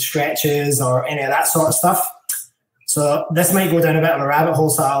 like weighted stretches or any of that sort of stuff. So this might go down a bit of a rabbit hole,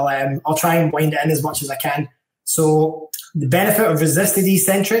 so I'll try and wind it in as much as I can. So the benefit of resisted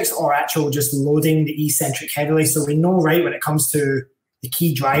eccentrics or actual just loading the eccentric heavily. So we know, right, when it comes to the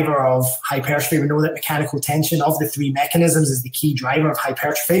key driver of hypertrophy, we know that mechanical tension of the three mechanisms is the key driver of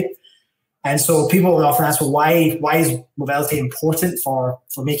hypertrophy. And so people will often ask, well, why is mobility important for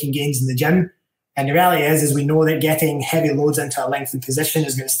making gains in the gym? And the reality is we know that getting heavy loads into a lengthened position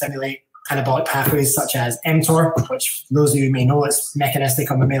is going to stimulate anabolic pathways such as mTOR, which for those of you who may know, it's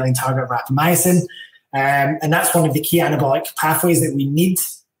mechanistic on mammalian target of rapamycin. And that's one of the key anabolic pathways that we need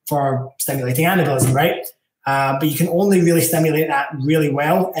for stimulating anabolism, right? But you can only really stimulate that really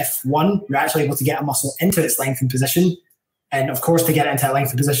well if, one, you're actually able to get a muscle into its lengthened position. And of course, to get into a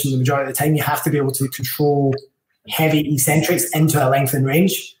lengthened position the majority of the time, you have to be able to control heavy eccentrics into a lengthened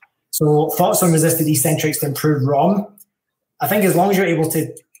range. So thoughts on resisted eccentrics to improve ROM. I think as long as you're able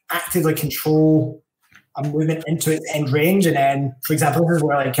to actively control a movement into its end range, and then, for example, this is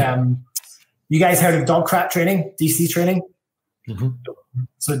where, like, you guys heard of dog crap training, DC training? Mm-hmm.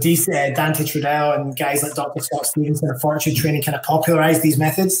 So Dante Trudell and guys like Dr. Scott Stevenson and Fortitude Training kind of popularized these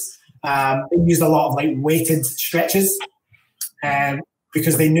methods. They used a lot of like weighted stretches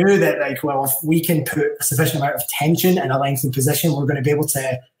because they knew that, like, well, if we can put a sufficient amount of tension in a lengthened position, we're going to be able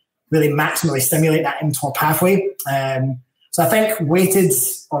to really maximally stimulate that mTOR pathway. So I think weighted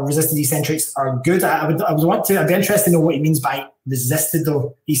or resisted eccentrics are good. I'd be interested to know what he means by resisted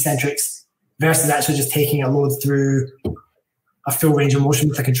though eccentrics versus actually just taking a load through a full range of motion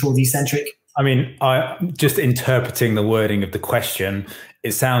with a controlled eccentric. I mean, just interpreting the wording of the question,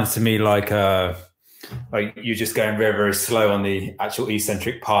 it sounds to me like you're just going very, very slow on the actual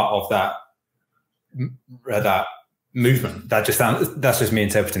eccentric part of that movement. That's just me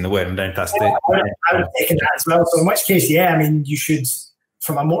interpreting the word. I don't know if that's I would have taken that as well. So in which case, yeah, I mean, you should,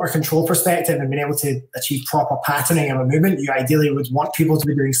 from a motor control perspective and being able to achieve proper patterning of a movement, you ideally would want people to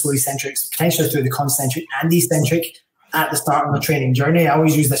be doing slow eccentrics, potentially through the concentric and eccentric at the start of the training journey. I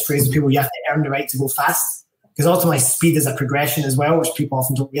always use this phrase with people: you have to earn the right to go fast. because ultimately speed is a progression as well, which people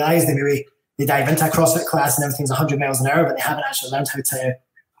often don't realize. They dive into a CrossFit class and everything's 100 miles an hour, but they haven't actually learned how to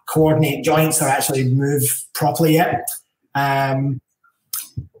coordinate joints or actually move properly yet. So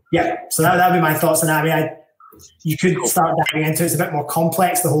that would be my thoughts on that. I mean, you could start diving into it. It's a bit more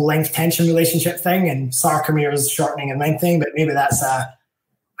complex, the whole length-tension relationship thing and sarcomeres shortening and lengthening, but maybe that's a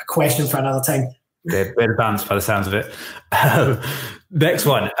question for another time. Yeah, bit advanced by the sounds of it. Next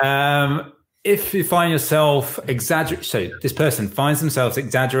one. If you find yourself so this person finds themselves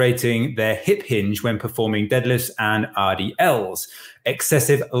exaggerating their hip hinge when performing deadlifts and RDLs,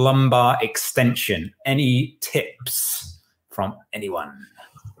 excessive lumbar extension. Any tips from anyone?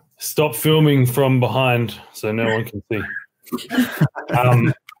 Stop filming from behind so no one can see.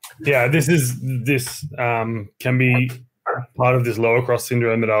 This can be part of this lower cross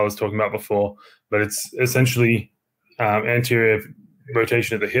syndrome that I was talking about before, but it's essentially anterior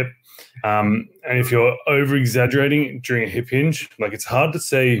rotation of the hip. And if you're over exaggerating during a hip hinge, like, it's hard to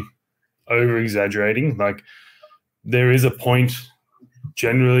say over exaggerating. Like, there is a point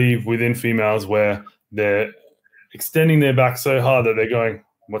generally within females where they're extending their back so hard that they're going,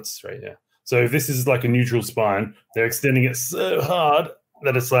 what's straight here? So if this is like a neutral spine, they're extending it so hard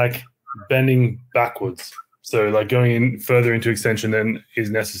that it's like bending backwards. So like going in further into extension than is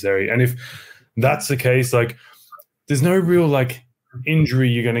necessary. And if that's the case, like, there's no real like injury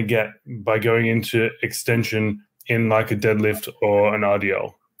you're going to get by going into extension in like a deadlift or an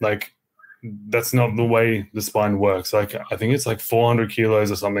RDL. Like, that's not the way the spine works. Like, I think it's like 400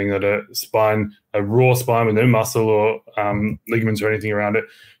 kilos or something that a raw spine with no muscle or ligaments or anything around it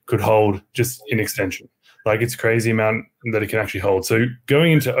could hold just in extension. Like, it's crazy amount that it can actually hold. So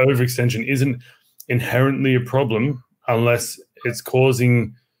going into overextension isn't inherently a problem unless it's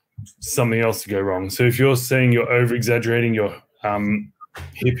causing something else to go wrong. So if you're saying you're over exaggerating your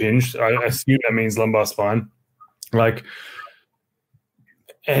hip hinge, I assume that means lumbar spine. Like,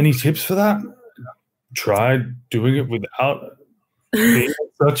 any tips for that? Try doing it without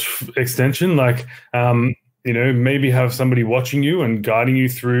such extension. Like, maybe have somebody watching you and guiding you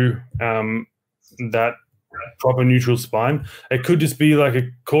through that proper neutral spine. It could just be like a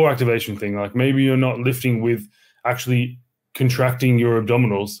core activation thing. Like, maybe you're not lifting with actually contracting your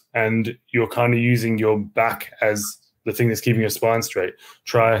abdominals and you're kind of using your back as the thing that's keeping your spine straight.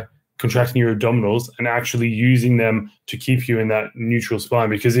 Try contracting your abdominals and actually using them to keep you in that neutral spine.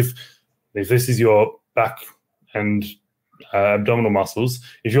 Because if this is your back and abdominal muscles,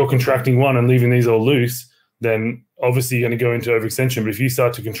 if you're contracting one and leaving these all loose, then obviously you're going to go into overextension. But if you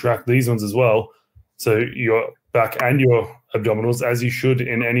start to contract these ones as well, so your back and your abdominals, as you should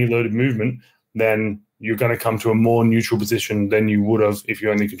in any loaded movement, then you're going to come to a more neutral position than you would have if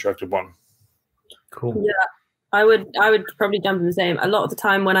you only contracted one. Cool. Yeah. I would probably jump in the same. A lot of the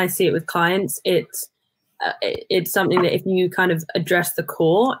time when I see it with clients, it's something that if you kind of address the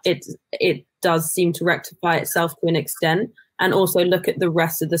core, it does seem to rectify itself to an extent, and also look at the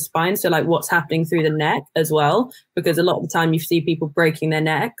rest of the spine. So like what's happening through the neck as well, because a lot of the time you see people breaking their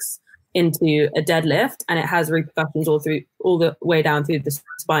necks into a deadlift and it has repercussions all the way down through the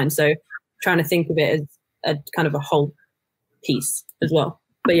spine. So trying to think of it as a kind of a whole piece as well.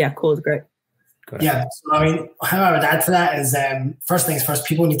 But yeah, core is great. Yeah, so I mean, how I would add to that is first things first,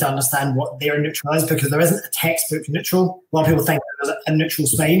 people need to understand what their neutral is, because there isn't a textbook neutral. A lot of people think there's a neutral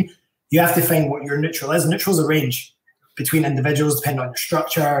spine. You have to find what your neutral is. Neutral is a range between individuals depending on your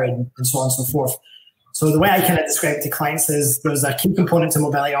structure and so on and so forth. So the way I kind of describe it to clients is there's a key component to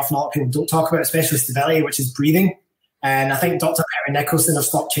mobility often a lot of people don't talk about, especially stability, which is breathing. And I think Dr. Perry Nicholson of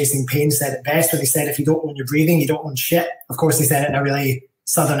Stop Chasing Pain said it best when he said, if you don't own your breathing, you don't own shit. Of course, he said it in a really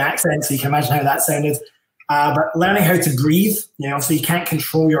Southern accent, so you can imagine how that sounded. But learning how to breathe, so you can't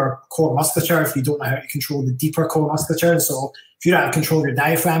control your core musculature if you don't know how to control the deeper core musculature. So if you don't have control of your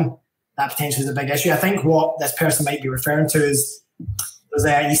diaphragm, that potentially is a big issue. I think what this person might be referring to is,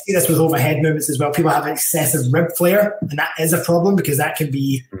 you see this with overhead movements as well. People have an excessive rib flare, and that is a problem because that can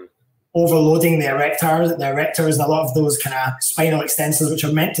be overloading the erectors. The erectors and a lot of those kind of spinal extensors, which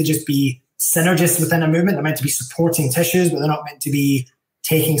are meant to just be synergists within a movement. They're meant to be supporting tissues, but they're not meant to be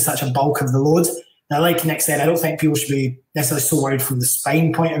taking such a bulk of the load. Now, like Nick said, I don't think people should be necessarily so worried from the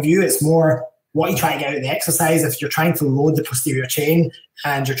spine point of view. It's more what you try to get out of the exercise. If you're trying to load the posterior chain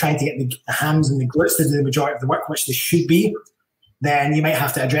and you're trying to get the hams and the glutes to do the majority of the work, which they should be, then you might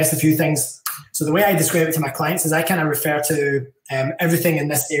have to address a few things. So the way I describe it to my clients is I kind of refer to everything in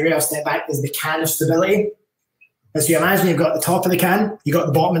this area, I'll step back, as the can of stability. So you imagine you've got the top of the can, you've got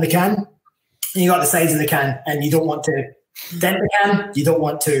the bottom of the can, and you've got the sides of the can, and you don't want to dent the can, you don't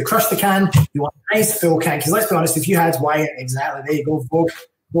want to crush the can, you want a nice full can. Because let's be honest, if you had Wyatt, exactly, there you go, Vogue,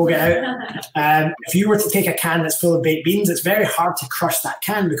 We'll get out. If you were to take a can that's full of baked beans, it's very hard to crush that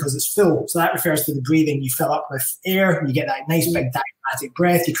can because it's full. So that refers to the breathing. You fill up with air, you get that nice big diaphragmatic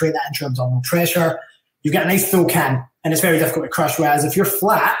breath, you create that intra-abdominal pressure. You've got a nice full can, and it's very difficult to crush. Whereas if you're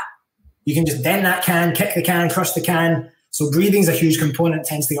flat, you can just dent that can, kick the can, crush the can. So breathing is a huge component,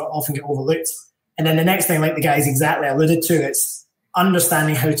 tends to often get overlooked. And then the next thing, like the guys exactly alluded to, it's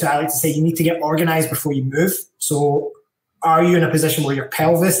understanding how to, I like to say, you need to get organized before you move. So are you in a position where your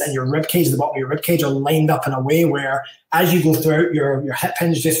pelvis and your rib cage, the bottom of your rib cage, are lined up in a way where as you go throughout your hip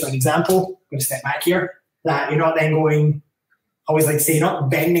hinge, just for an example, I'm going to step back here, that you're not then going, I always like to say, you're not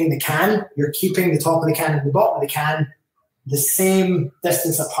bending the can, you're keeping the top of the can and the bottom of the can the same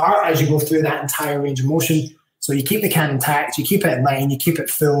distance apart as you go through that entire range of motion. So you keep the can intact, you keep it in line, you keep it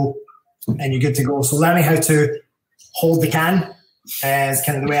full, and you're good to go. So learning how to hold the can is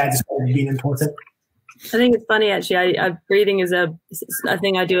kind of the way I describe it being important. I think it's funny, actually. Breathing is a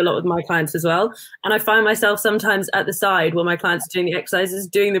thing I do a lot with my clients as well. And I find myself sometimes at the side while my clients are doing the exercises,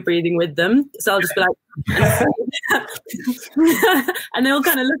 doing the breathing with them. So I'll just be like, and they'll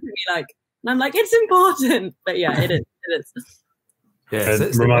kind of look at me like, and I'm like, it's important. But yeah, it is. It is. Yeah,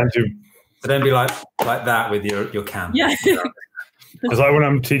 it reminds you. So don't be like that with your can. Yeah. It's like when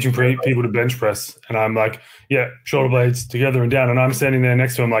I'm teaching people to bench press, and I'm like, yeah, shoulder blades together and down, and I'm standing there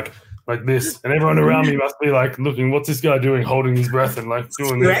next to them like this, and everyone around me must be like looking, what's this guy doing, holding his breath and like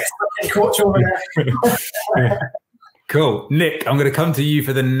doing this. Coach over there. Cool. Nick, I'm going to come to you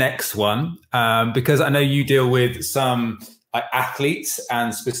for the next one because I know you deal with some athletes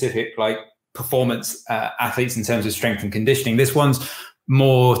and specific performance athletes in terms of strength and conditioning. This one's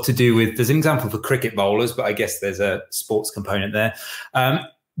more to do with, there's an example for cricket bowlers, but I guess there's a sports component there.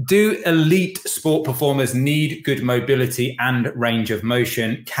 Do elite sport performers need good mobility and range of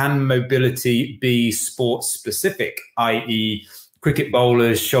motion? Can mobility be sport specific, i.e. cricket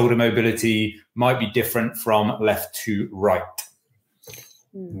bowlers' shoulder mobility might be different from left to right?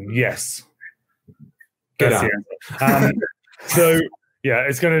 Yes. Good answer. So yeah,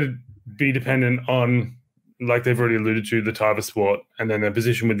 it's going to be dependent on, like they've already alluded to, the type of sport and then their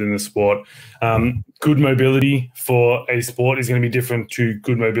position within the sport. Good mobility for a sport is going to be different to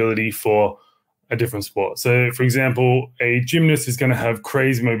good mobility for a different sport. So, for example, a gymnast is going to have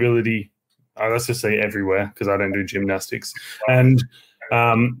crazy mobility, let's just say everywhere, because I don't do gymnastics. And,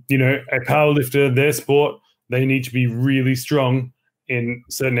 a powerlifter, their sport, they need to be really strong in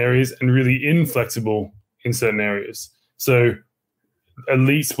certain areas and really inflexible in certain areas. So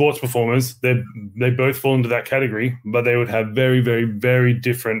elite sports performers, they both fall into that category, but they would have very, very, very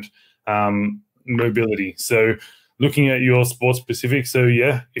different mobility. So looking at your sport specific, so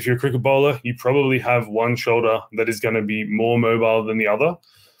yeah, if you're a cricket bowler, you probably have one shoulder that is going to be more mobile than the other.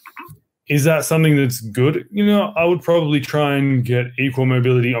 Is that something that's good? I would probably try and get equal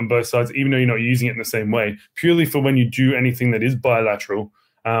mobility on both sides, even though you're not using it in the same way, purely for when you do anything that is bilateral.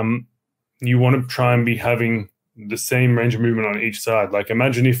 You want to try and be having the same range of movement on each side. Like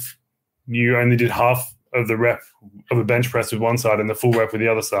imagine if you only did half of the rep of a bench press with one side and the full rep with the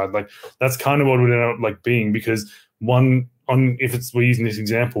other side. Like that's kind of what it would end up being, because we're using this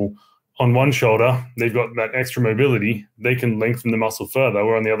example, on one shoulder, they've got that extra mobility. They can lengthen the muscle further,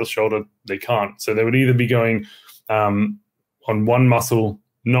 or on the other shoulder, they can't. So they would either be going on one muscle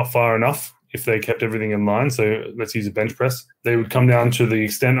not far enough if they kept everything in line. So let's use a bench press. They would come down to the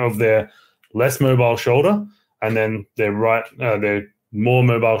extent of their less mobile shoulder, and then their more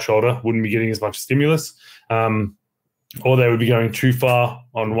mobile shoulder wouldn't be getting as much stimulus, or they would be going too far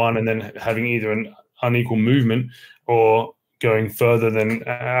on one and then having either an unequal movement or going further than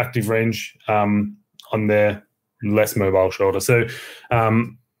active range on their less mobile shoulder. So,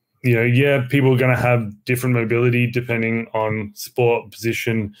 people are going to have different mobility depending on sport,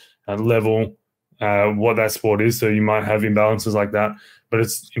 position, level, what that sport is. So you might have imbalances like that, but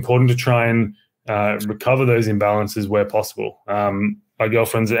it's important to try and recover those imbalances where possible. My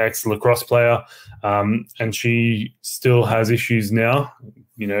girlfriend's an ex-lacrosse player, and she still has issues now,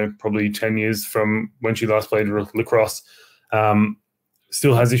 probably 10 years from when she last played lacrosse.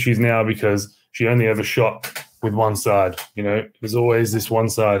 Still has issues now because she only ever shot with one side. There's always this one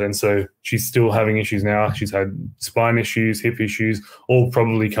side, and so she's still having issues now. She's had spine issues, hip issues, all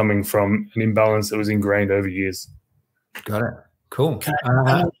probably coming from an imbalance that was ingrained over years. Got it. Cool.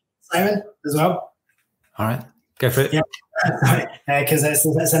 Simon as well. All right, go for it. Yeah, because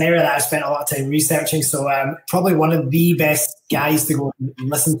it's an area that I spent a lot of time researching. So probably one of the best guys to go and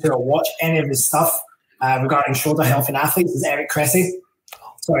listen to or watch any of his stuff regarding shoulder health in athletes is Eric Cressy.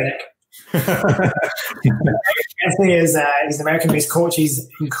 Sorry, Nick. Eric Cressy is he's an American-based coach. He's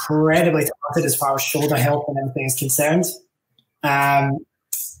incredibly talented as far as shoulder health and everything is concerned.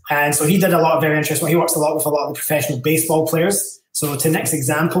 And so he did a lot of very interesting. He works a lot with a lot of the professional baseball players. So to Nick's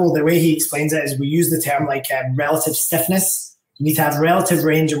example, the way he explains it is we use the term like relative stiffness. You need to have relative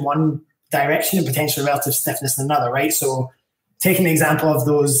range in one direction and potentially relative stiffness in another, right? So taking the example of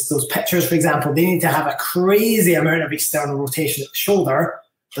those pitchers, for example, they need to have a crazy amount of external rotation at the shoulder,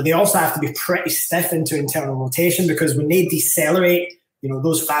 but they also have to be pretty stiff into internal rotation, because when they decelerate,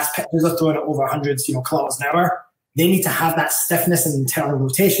 those fast pitchers are throwing it over hundreds, kilometers an hour. They need to have that stiffness and internal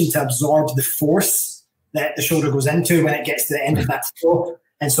rotation to absorb the force that the shoulder goes into when it gets to the end of that throw.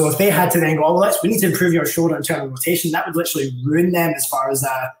 And so if they had to then go, well, we need to improve your shoulder internal rotation, that would literally ruin them as far as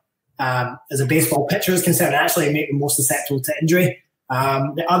a baseball pitcher is concerned, and actually make them more susceptible to injury.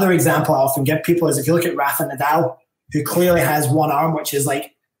 The other example I often give people is if you look at Rafa Nadal, who clearly has one arm which is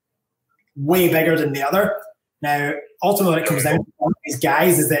like way bigger than the other. Now, ultimately, what it comes down to one of these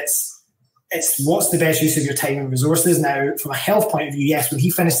guys is that it's what's the best use of your time and resources. Now, from a health point of view, yes, when he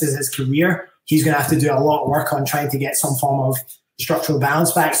finishes his career, he's going to have to do a lot of work on trying to get some form of structural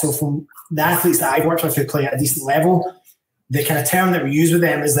balance back. So from the athletes that I've worked with who play at a decent level, the kind of term that we use with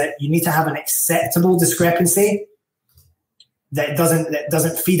them is that you need to have an acceptable discrepancy that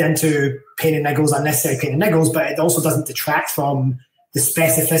doesn't feed into pain and niggles, unnecessary pain and niggles, but it also doesn't detract from the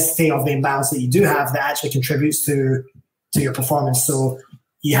specificity of the imbalance that you do have that actually contributes to your performance. So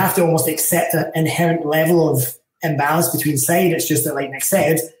you have to almost accept an inherent level of imbalance between side. It's just that, like Nick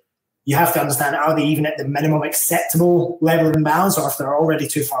said, you have to understand, are they even at the minimum acceptable level of imbalance, or if they're already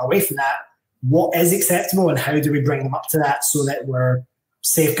too far away from that, what is acceptable and how do we bring them up to that so that we're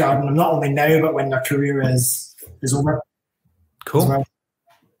safeguarding them not only now, but when their career is over. Cool. Well.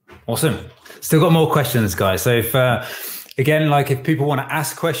 Awesome. Still got more questions, guys. So if, again, like if people want to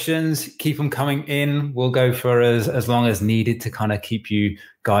ask questions, keep them coming in. We'll go for as long as needed to kind of keep you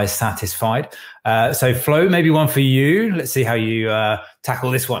guys satisfied. So Flo, maybe one for you. Let's see how you tackle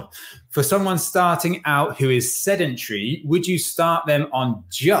this one. For someone starting out who is sedentary, would you start them on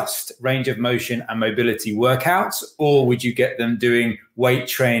just range of motion and mobility workouts, or would you get them doing weight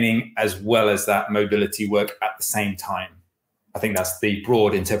training as well as that mobility work at the same time? I think that's the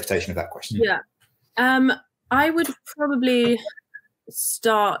broad interpretation of that question. Yeah. I would probably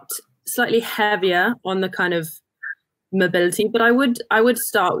start slightly heavier on the kind of mobility, but I would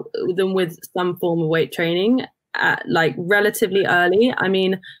start them with some form of weight training like relatively early. I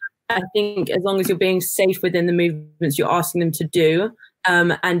mean, I think as long as you're being safe within the movements you're asking them to do,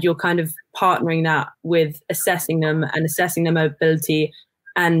 and you're kind of partnering that with assessing them and assessing their mobility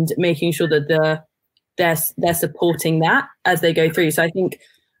and making sure that they're supporting that as they go through. So I think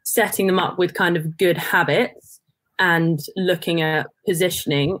setting them up with kind of good habits and looking at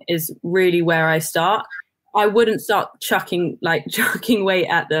positioning is really where I start. I wouldn't start chucking weight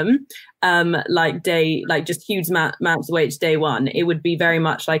at them, just huge amounts of weights day one. It would be very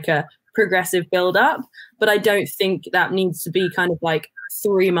much like a progressive build up, but I don't think that needs to be kind of like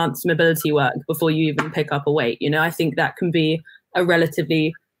 3 months mobility work before you even pick up a weight. I think that can be a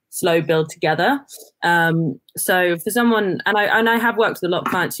relatively slow build together. So for someone, and I have worked with a lot of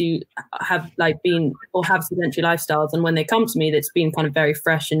clients who have been or have sedentary lifestyles, and when they come to me, that's been kind of very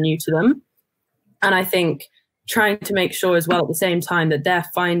fresh and new to them. And I think trying to make sure as well at the same time that they're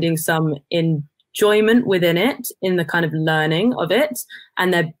finding some enjoyment within it, in the kind of learning of it,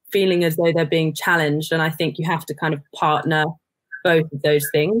 and they're feeling as though they're being challenged. And I think you have to kind of partner both of those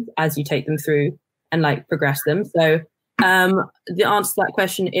things as you take them through and progress them. So the answer to that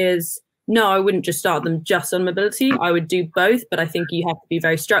question is no, I wouldn't just start them just on mobility. I would do both, but I think you have to be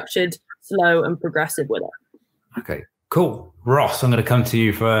very structured, slow, and progressive with it. Okay, cool. Ross, I'm going to come to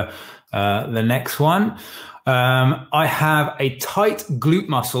you for the next one. I have a tight glute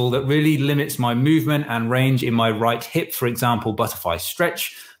muscle that really limits my movement and range in my right hip. For example, butterfly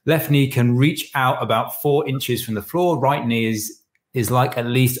stretch. Left knee can reach out about 4 inches from the floor. Right knee is like at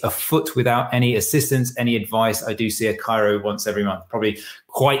least a foot without any assistance. Any advice? I do see a chiro once every month. Probably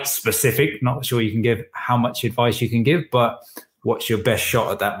quite specific. Not sure you can give how much advice you can give, but what's your best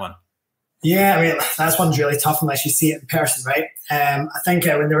shot at that one? Yeah, I mean, that's one's really tough unless you see it in person, right? I think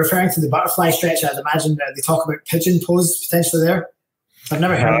when they're referring to the butterfly stretch, I'd imagine they talk about pigeon pose potentially there. I've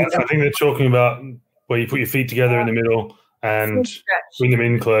never heard of that. I think they're talking about where you put your feet together in the middle and bring them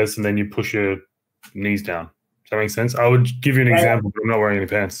in close, and then you push your knees down. Does that make sense? I would give you an example, but I'm not wearing any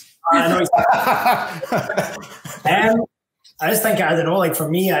pants. I know exactly. I just think, I don't know, for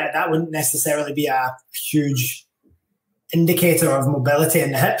me, that wouldn't necessarily be a huge indicator of mobility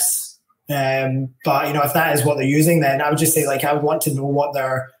in the hips. But if that is what they're using, then I would just say I would want to know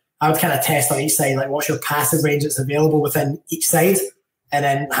I would kind of test on each side, what's your passive range that's available within each side, and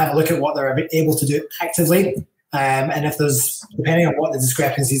then have a look at what they're able to do actively. And if there's, depending on what the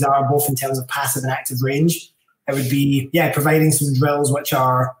discrepancies are, both in terms of passive and active range, it would be, providing some drills which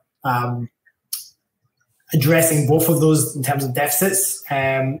are addressing both of those in terms of deficits.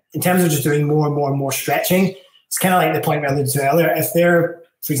 In terms of just doing more and more and more stretching, it's kind of like the point we alluded to earlier. If they're,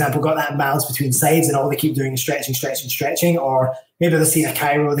 for example, got that imbalance between sides and all they keep doing is stretching, or maybe they're seeing a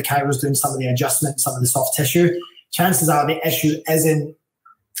chiro, the chiro's doing some of the adjustment, some of the soft tissue, chances are the issue isn't,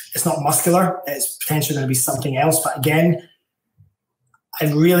 it's not muscular, it's potentially going to be something else. But again, I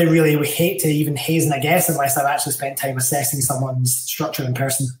really, really would hate to even hasten a guess unless I've actually spent time assessing someone's structure in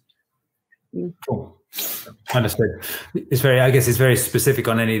person. Cool. Understood. It's very, I guess it's very specific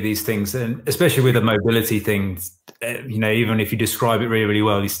on any of these things, and especially with the mobility thing, even if you describe it really, really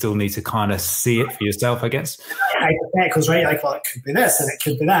well, you still need to kind of see it for yourself, I guess. Hypotheticals, right? Like, well, it could be this and it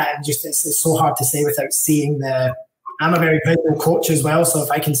could be that. And just, it's so hard to say without seeing the, I'm a very visual coach as well. So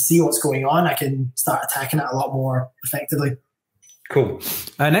if I can see what's going on, I can start attacking it a lot more effectively. Cool.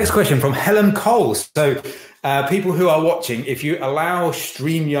 Next question from Helen Cole. So people who are watching, if you allow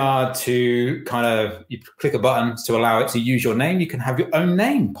StreamYard to you click a button to allow it to use your name, you can have your own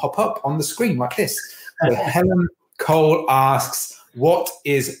name pop up on the screen like this. So Helen Cole asks, what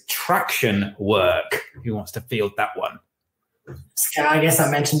is traction work? Who wants to field that one? I guess I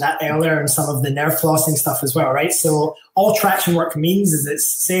mentioned that earlier and some of the nerve flossing stuff as well, right? So all traction work means is it's,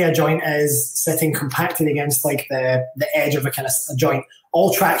 say a joint is sitting compacted against like the edge of a kind of a joint.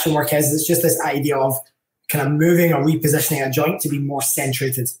 All traction work is, it's just this idea of kind of moving or repositioning a joint to be more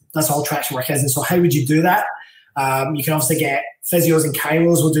centrated. That's all traction work is. And so how would you do that? You can obviously get physios and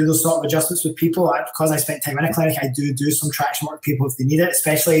chiros will do those sort of adjustments with people. Because I spent time in a clinic, I do some traction work with people if they need it,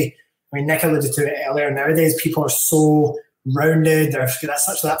 especially, I mean, Nick alluded to it earlier, nowadays people are so rounded, they've got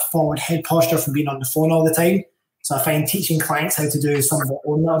such that forward head posture from being on the phone all the time. So I find teaching clients how to do some of their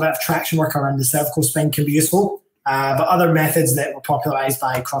own little bit of traction work around the cervical spine can be useful. But other methods that were popularized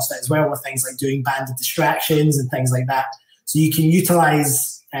by CrossFit as well were things like doing banded distractions and things like that. So you can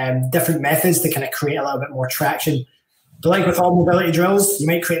utilize different methods to kind of create a little bit more traction. But like with all mobility drills, you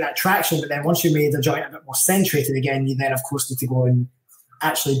might create that traction, but then once you made the joint a bit more centrated again, you then of course need to go and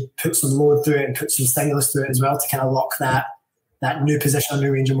actually put some load through it and put some stimulus through it as well to kind of lock that new position,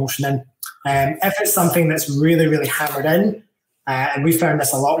 new range of motion in. If it's something that's really, really hammered in, and we found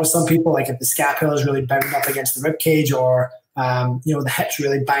this a lot with some people, like if the scapula is really bound up against the rib cage, or the hips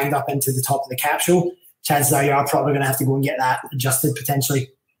really banged up into the top of the capsule, chances are you are probably going to have to go and get that adjusted potentially,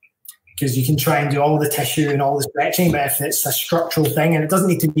 because you can try and do all the tissue and all the stretching, but if it's a structural thing, and it doesn't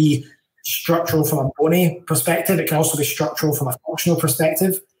need to be structural from a bony perspective, it can also be structural from a functional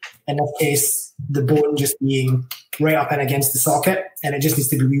perspective. In this case, the bone just being right up in against the socket, and it just needs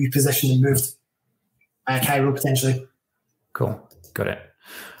to be repositioned and moved by a chiro potentially. Cool, got it.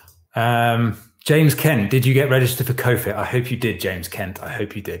 James Kent, did you get registered for COFIT? I hope you did, James Kent. I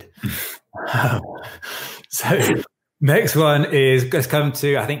hope you did. So next one is, let's come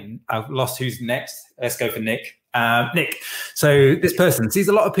to, I think I've lost who's next. Let's go for Nick. Nick, so this person sees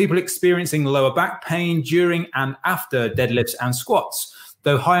a lot of people experiencing lower back pain during and after deadlifts and squats.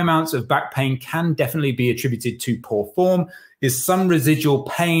 Though high amounts of back pain can definitely be attributed to poor form, is some residual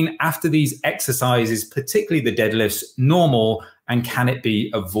pain after these exercises, particularly the deadlifts, normal, and can it be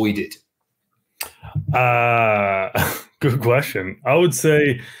avoided? Good question. I would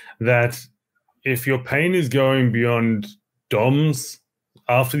say that if your pain is going beyond DOMS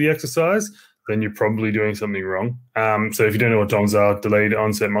after the exercise, then you're probably doing something wrong. So if you don't know what DOMS are, delayed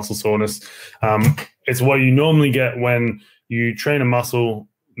onset muscle soreness, it's what you normally get when you train a muscle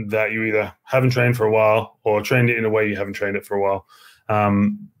that you either haven't trained for a while or trained it in a way you haven't trained it for a while.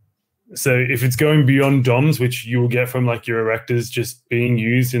 So if it's going beyond DOMS, which you will get from like your erectors just being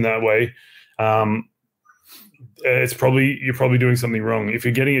used in that way, you're probably doing something wrong. If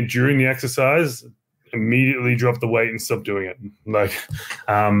you're getting it during the exercise, immediately drop the weight and stop doing it. Like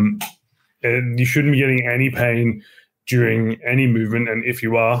you shouldn't be getting any pain during any movement, and if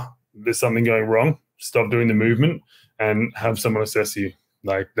you are, there's something going wrong. Stop doing the movement and have someone assess you.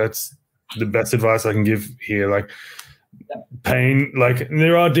 Like that's the best advice I can give here. Like pain, like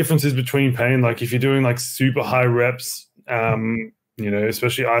there are differences between pain. Like if you're doing like super high reps,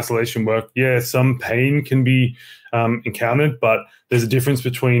 especially isolation work, some pain can be encountered, but there's a difference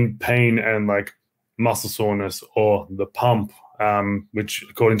between pain and like muscle soreness or the pump, which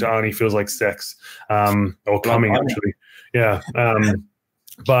according to Arnie feels like sex, or coming actually. Yeah.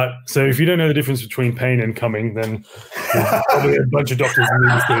 But so if you don't know the difference between pain and coming, then there's probably a bunch of doctors in the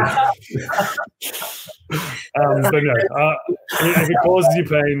industry. But no, if it causes you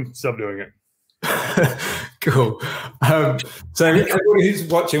pain, stop doing it. Cool. So everybody who's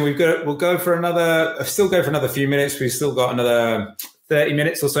watching, we'll go for another few minutes. We've still got another 30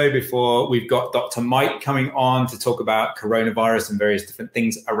 minutes or so before we've got Dr. Mike coming on to talk about coronavirus and various different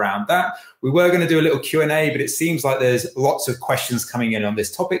things around that. We were going to do a little Q&A, but it seems like there's lots of questions coming in on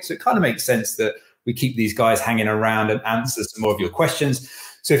this topic. So it kind of makes sense that we keep these guys hanging around and answer some more of your questions.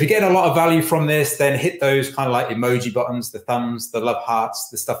 So if you get a lot of value from this, then hit those kind of like emoji buttons, the thumbs, the love hearts,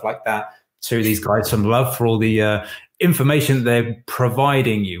 the stuff like that. Show these guys some love for all the information they're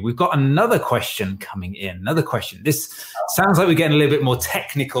providing you. We've got another question coming in. Another question. This sounds like we're getting a little bit more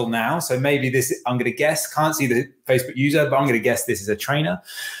technical now. So maybe this, I'm going to guess, can't see the Facebook user, but I'm going to guess this is a trainer.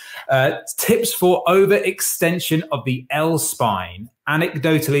 Tips for overextension of the L spine.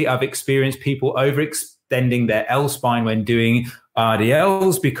 Anecdotally, I've experienced people overextending their L spine when doing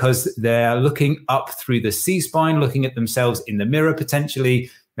RDLs because they're looking up through the C spine, looking at themselves in the mirror potentially,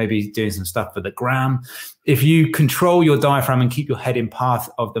 maybe doing some stuff for the gram. If you control your diaphragm and keep your head in path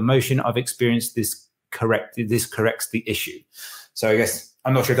of the motion, I've experienced this corrects the issue. So I guess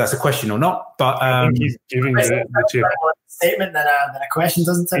I'm not sure if that's a question or not, but I think he's giving the tip. Statement than a question,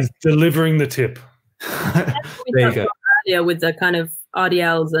 doesn't it? He's delivering the tip. There you go. Earlier with the kind of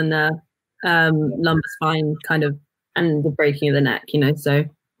RDLs and the lumbar spine kind of, and the breaking of the neck, you know. So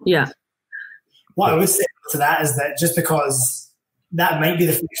yeah. What I would say to that is that just because that might be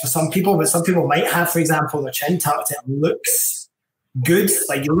the fix for some people, but some people might have, for example, their chin tucked. It looks good.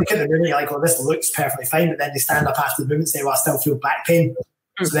 Like you look at the movement, you're like, well, this looks perfectly fine. But then they stand up after the movement and say, well, I still feel back pain.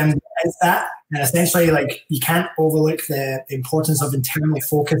 So then it's that. And essentially, like, you can't overlook the importance of internal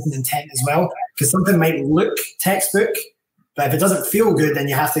focus and intent as well. Because something might look textbook, but if it doesn't feel good, then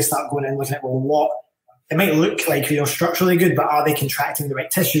you have to start going and looking at, well, what? It might look like, you know, structurally good, but are they contracting the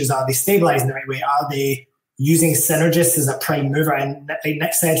right tissues? Are they stabilizing the right way? Are they using synergists as a prime mover? And like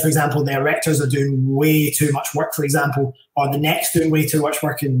Nick said, for example, the erectors are doing way too much work, for example, or the neck's doing way too much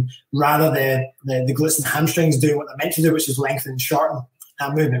work, and rather the glutes and hamstrings doing what they're meant to do, which is lengthen and shorten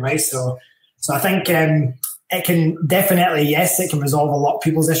that movement, right? So I think it can definitely, yes, it can resolve a lot of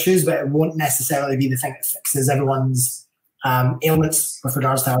people's issues, but it won't necessarily be the thing that fixes everyone's ailments with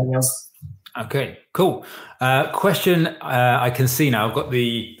regards to everything else. Okay, cool. Question I can see now. I've got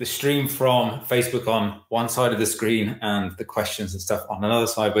the stream from Facebook on one side of the screen and the questions and stuff on another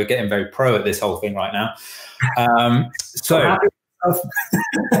side. We're getting very pro at this whole thing right now. So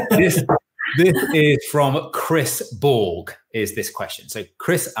this is from Chris Borg, is this question. So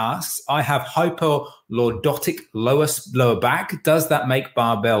Chris asks, I have hypolordotic lower back. Does that make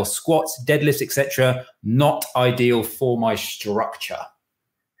barbell squats, deadlifts, etc. not ideal for my structure?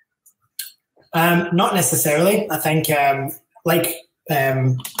 Not necessarily. I think,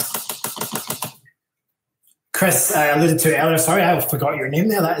 Chris alluded to earlier, sorry, I forgot your name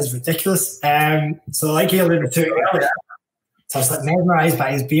there. That is ridiculous. So like he alluded to earlier, so I was like mesmerized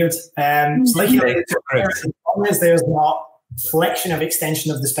by his beard. So like he alluded to earlier, there's not flexion of extension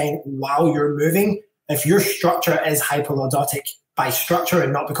of the spine while you're moving. If your structure is hypolordotic by structure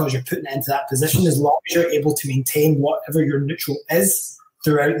and not because you're putting it into that position, as long as you're able to maintain whatever your neutral is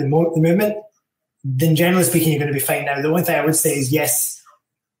throughout the movement, then generally speaking, you're going to be fine. Now, the only thing I would say is, yes,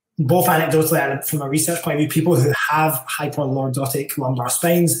 both anecdotally and from a research point of view, people who have hyperlordotic lumbar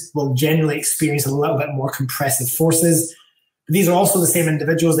spines will generally experience a little bit more compressive forces. These are also the same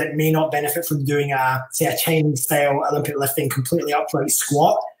individuals that may not benefit from doing say a Chinese-style Olympic lifting completely upright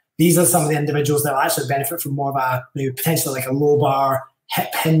squat. These are some of the individuals that will actually benefit from more of a, maybe potentially like a low bar,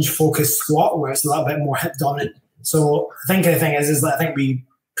 hip hinge focused squat where it's a little bit more hip dominant. So I think the thing is that I think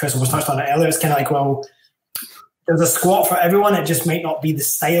Chris was touched on it earlier. It's kind of like, well, there's a squat for everyone. It just might not be the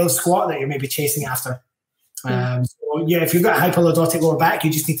style of squat that you're maybe chasing after. So yeah, if you've got a hypolordotic lower back,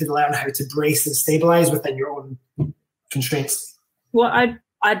 you just need to learn how to brace and stabilize within your own constraints. What I'd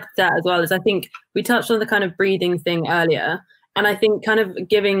add to that as well is I think we touched on the kind of breathing thing earlier. And I think kind of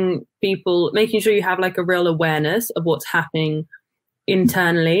giving people, making sure you have like a real awareness of what's happening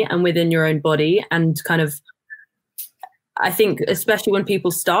internally and within your own body, and kind of, I think especially when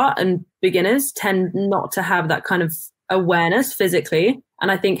people start and beginners tend not to have that kind of awareness physically.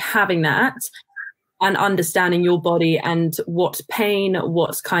 And I think having that and understanding your body and what's pain,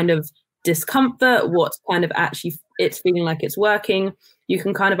 what's kind of discomfort, what's kind of actually it's feeling like it's working, you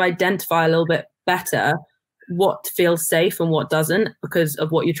can kind of identify a little bit better what feels safe and what doesn't because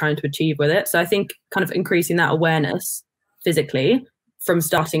of what you're trying to achieve with it. So I think kind of increasing that awareness physically from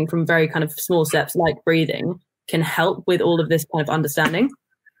starting from very kind of small steps like breathing can help with all of this kind of understanding.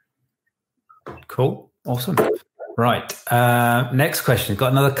 Cool. Awesome. Right. Next question.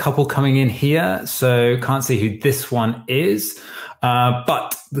 Got another couple coming in here. So can't see who this one is.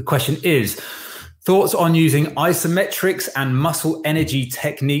 But the question is, Thoughts on using isometrics and muscle energy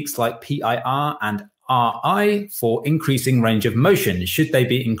techniques like PIR and RI for increasing range of motion? Should they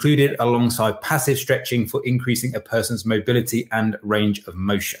be included alongside passive stretching for increasing a person's mobility and range of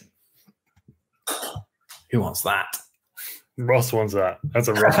motion? Who wants that? Ross wants that. That's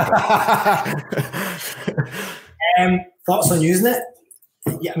a Ross one. Thoughts on using it?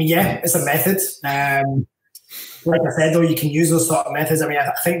 Yeah, I mean, yeah, it's a method. Like I said, though, you can use those sort of methods. I mean,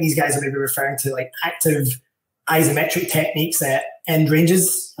 I think these guys are maybe referring to like active isometric techniques at end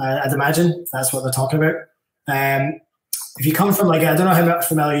ranges, I'd imagine. That's what they're talking about. If you come from like, I don't know how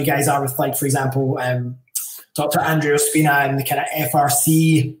familiar you guys are with, like, for example, Dr. Andrea Spina and the kind of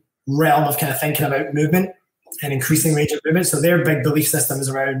FRC realm of kind of thinking about movement and increasing range of movement. So their big belief system is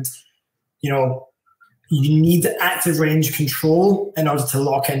around, you know, you need active range control in order to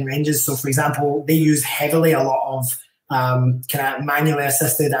lock in ranges. So, for example, they use heavily a lot of kind of manually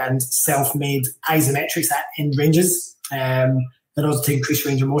assisted and self-made isometrics at end ranges in order to increase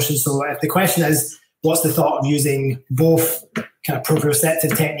range of motion. So if the question is, what's the thought of using both kind of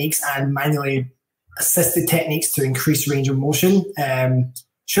proprioceptive techniques and manually assisted techniques to increase range of motion?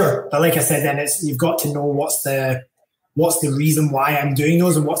 Sure. But like I said, then you've got to know what's the reason why I'm doing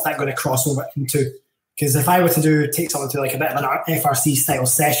those and what's that going to cross over into. Because if I were to take someone through like a bit of an FRC style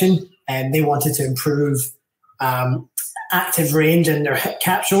session and they wanted to improve active range in their hip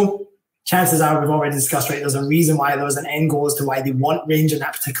capsule, chances are, we've already discussed, right, there's a reason why there's an end goal as to why they want range in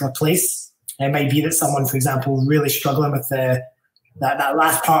that particular place. It might be that someone, for example, really struggling with that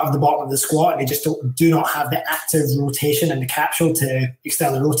last part of the bottom of the squat, and they just do not have the active rotation in the capsule to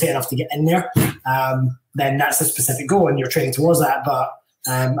externally rotate enough to get in there. Then that's a specific goal and you're training towards that. But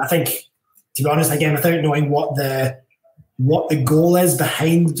I think, to be honest, again, without knowing what the goal is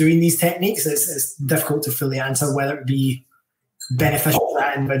behind doing these techniques, it's difficult to fully answer whether it be beneficial to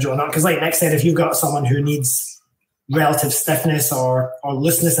that individual or not. Because like Nick said, if you've got someone who needs relative stiffness or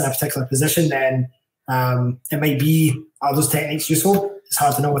looseness in a particular position, then it might be, are those techniques useful? It's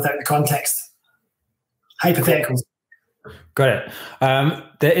hard to know without the context. Hypotheticals. Got it.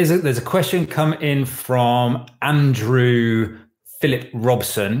 There's a question come in from Andrew Philip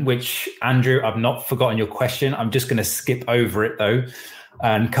Robson, which, Andrew, I've not forgotten your question. I'm just going to skip over it though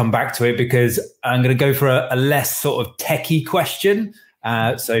and come back to it because I'm going to go for a less sort of techie question.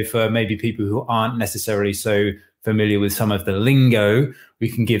 So for maybe people who aren't necessarily so familiar with some of the lingo, we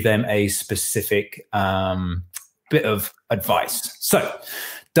can give them a specific bit of advice. So,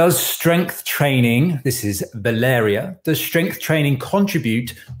 does strength training, this is Valeria, does strength training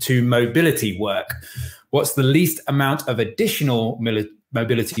contribute to mobility work? What's the least amount of additional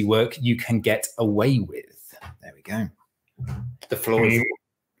mobility work you can get away with? There we go. The floor is...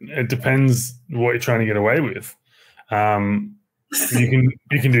 It depends what you're trying to get away with. You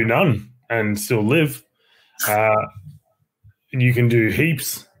can do none and still live. You can do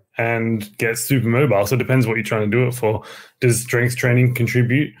heaps and get super mobile. So it depends what you're trying to do it for. Does strength training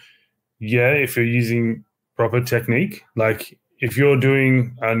contribute? Yeah, if you're using proper technique. Like if you're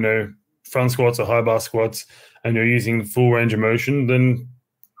doing, I don't know, front squats or high bar squats and you're using full range of motion, then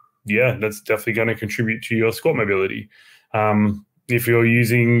yeah, that's definitely going to contribute to your squat mobility. If you're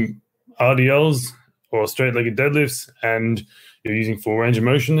using RDLs or straight-legged deadlifts and you're using full range of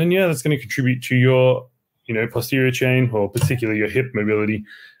motion, then yeah, that's going to contribute to your, posterior chain or particularly your hip mobility,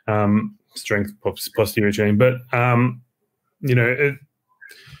 strength posterior chain. But,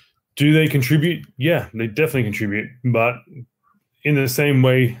 do they contribute? Yeah, they definitely contribute. But in the same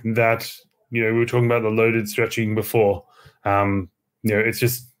way that, we were talking about the loaded stretching before, it's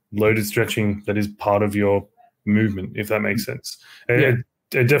just loaded stretching that is part of your movement, if that makes sense. Yeah.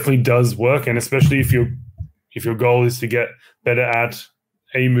 It definitely does work. And especially if your goal is to get better at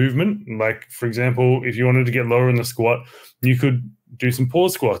a movement, like for example, if you wanted to get lower in the squat, you could do some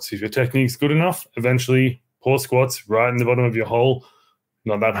pause squats. If your technique's good enough, eventually pause squats right in the bottom of your hole,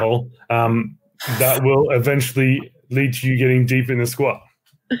 not that hole, that will eventually lead to you getting deep in the squat.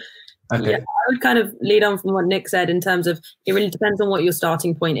 Okay. Yeah, I would kind of lead on from what Nick said in terms of it really depends on what your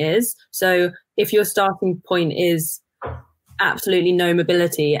starting point is. So if your starting point is absolutely no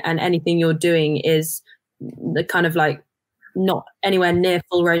mobility and anything you're doing is the kind of like not anywhere near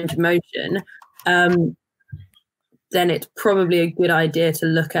full range of motion, then it's probably a good idea to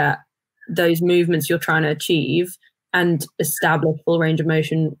look at those movements you're trying to achieve and establish full range of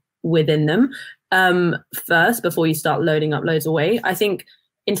motion within them first before you start loading up loads of weight. I think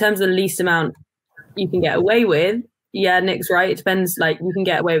in terms of the least amount you can get away with, yeah, Nick's right. It depends, like you can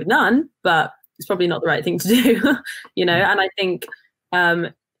get away with none, but it's probably not the right thing to do, And I think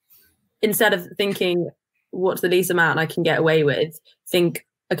instead of thinking what's the least amount I can get away with, think,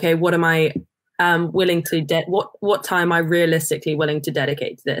 okay, what am I willing to what time am I realistically willing to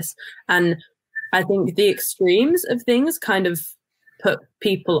dedicate to this? And I think the extremes of things kind of put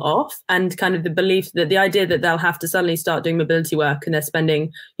people off, and kind of the belief that the idea that they'll have to suddenly start doing mobility work and they're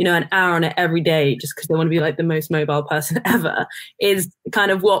spending, you know, an hour on it every day just because they want to be like the most mobile person ever is kind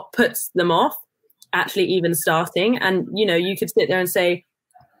of what puts them off actually even starting. And, you know, you could sit there and say,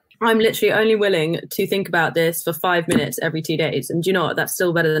 I'm literally only willing to think about this for 5 minutes every 2 days. And you know what? That's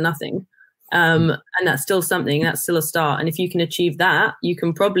still better than nothing. And that's still something, that's still a start. And if you can achieve that, you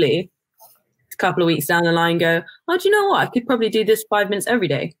can probably a couple of weeks down the line go, oh, do you know what? I could probably do this 5 minutes every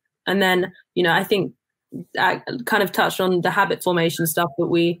day. And then, you know, I think I kind of touched on the habit formation stuff that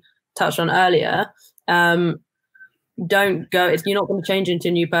we touched on earlier. Don't go, you're not going to change into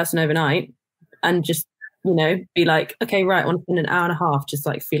a new person overnight, and just, you know, be like, okay, right, I want to spend an hour and a half just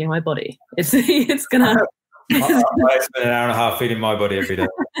like feeling my body. It's gonna. I spend an hour and a half feeling my body every day.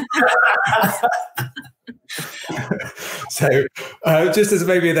 So just as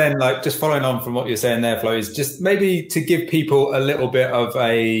maybe then, like, just following on from what you're saying there, Flo, is just maybe to give people a little bit of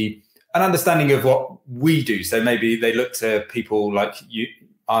an understanding of what we do. So maybe they look to people like you,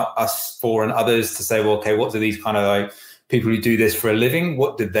 us four and others to say, well, okay, what do these kind of like people who do this for a living,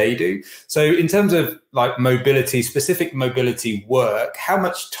 what do they do? So in terms of like mobility, specific mobility work, how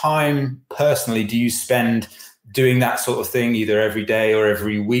much time personally do you spend doing that sort of thing, either every day or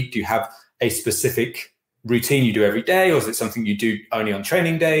every week? Do you have a specific routine you do every day, or is it something you do only on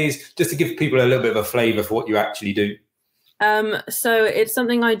training days? Just to give people a little bit of a flavor for what you actually do. So it's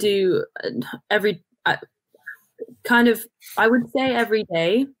something I do I would say every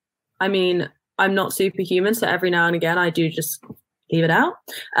day. I mean, I'm not superhuman, so every now and again I do just leave it out.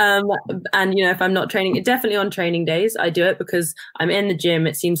 And, you know, if I'm not training, definitely on training days, I do it because I'm in the gym.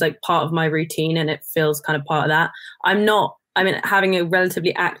 It seems like part of my routine and it feels kind of part of that. Having a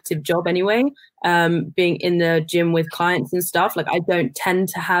relatively active job anyway, being in the gym with clients and stuff, like I don't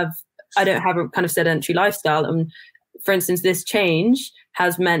have a kind of sedentary lifestyle. And for instance, this change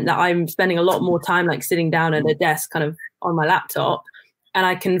has meant that I'm spending a lot more time like sitting down at a desk kind of on my laptop, and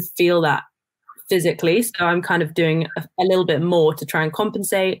I can feel that physically. So I'm kind of doing a little bit more to try and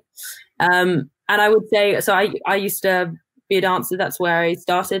compensate. And I would say, so I used to be a dancer. That's where I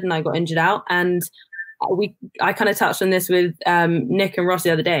started, and I got injured out. And I kind of touched on this with Nick and Ross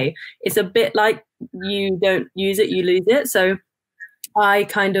the other day. It's a bit like you don't use it, you lose it. So I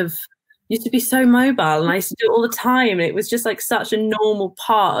kind of used to be so mobile, and I used to do it all the time. And it was just like such a normal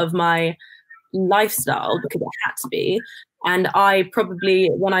part of my lifestyle because it had to be. And I probably,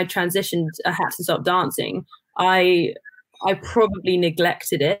 when I transitioned, I had to stop dancing. I probably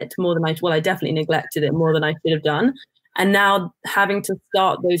neglected it more than I definitely neglected it more than I should have done. And now having to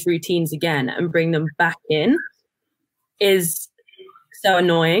start those routines again and bring them back in is so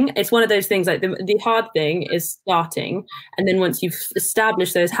annoying. It's one of those things, like the hard thing is starting. And then once you've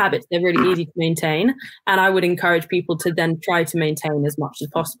established those habits, they're really easy to maintain. And I would encourage people to then try to maintain as much as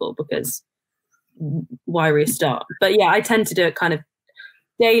possible, because why restart? But yeah, I tend to do it kind of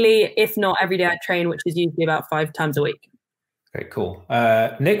daily, if not every day I train, which is usually about 5 times a week. Okay, cool.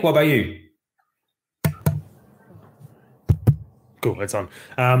 Nick, what about you? Cool, it's on.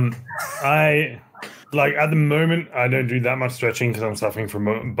 I like at the moment I don't do that much stretching because I'm suffering from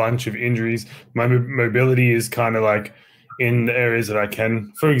a bunch of injuries. My mobility is kind of like in the areas that I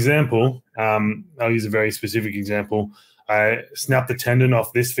can. For example, I'll use a very specific example. I snapped the tendon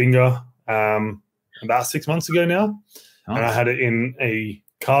off this finger about 6 months ago now, and I had it in a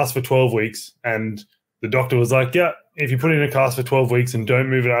cast for 12 weeks, and the doctor was like, yeah, if you put it in a cast for 12 weeks and don't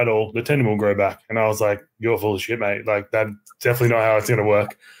move it at all, the tendon will grow back. And I was like, you're full of shit, mate. Like, that's definitely not how it's going to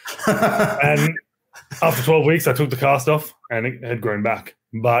work. And after 12 weeks, I took the cast off and it had grown back.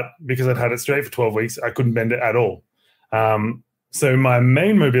 But because I'd had it straight for 12 weeks, I couldn't bend it at all. So my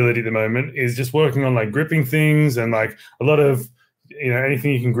main mobility at the moment is just working on like gripping things, and like a lot of, you know,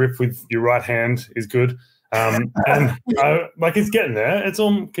 anything you can grip with your right hand is good. And like it's getting there. It's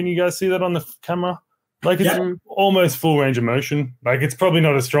all, can you guys see that on the camera? Like it's almost full range of motion. Like it's probably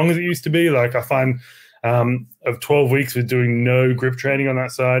not as strong as it used to be. Like I find of 12 weeks with doing no grip training on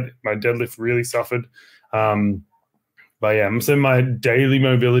that side, my deadlift really suffered. But yeah, so my daily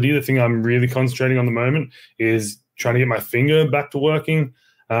mobility, the thing I'm really concentrating on the moment is trying to get my finger back to working,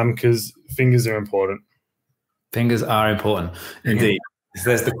 because fingers are important. Fingers are important, indeed.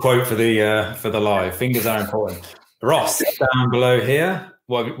 There's the quote for the live. Fingers are important. Ross, down below here,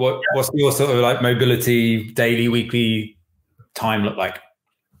 what's your sort of like mobility daily, weekly time look like?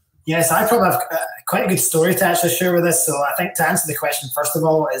 Yes, I probably have quite a good story to actually share with this. So I think to answer the question, first of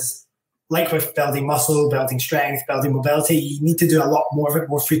all, is like with building muscle, building strength, building mobility, you need to do a lot more of it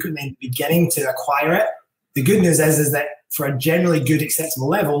more frequently in the beginning to acquire it. The good news is that for a generally good, acceptable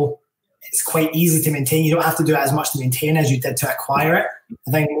level, it's quite easy to maintain. You don't have to do as much to maintain as you did to acquire it.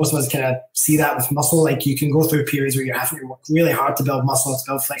 I think most of us kind of see that with muscle. Like, you can go through periods where you're having to work really hard to build muscle, to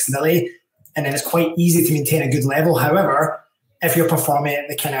build flexibility, and then it's quite easy to maintain a good level. However, if you're performing at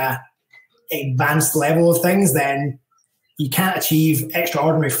the kind of advanced level of things, then you can't achieve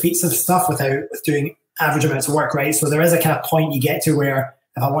extraordinary feats of stuff with doing average amounts of work, right? So there is a kind of point you get to where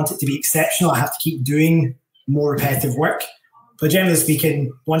if I want it to be exceptional, I have to keep doing more repetitive work. But generally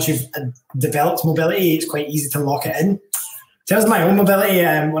speaking, once you've developed mobility, it's quite easy to lock it in. In terms of my own mobility,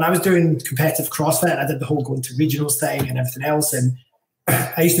 when I was doing competitive CrossFit, I did the whole going to regionals thing and everything else, and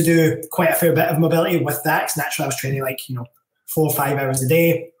I used to do quite a fair bit of mobility with that, because naturally I was training 4 or 5 hours a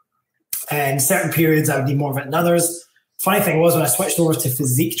day, and certain periods I would need more of it than others. Funny thing was, when I switched over to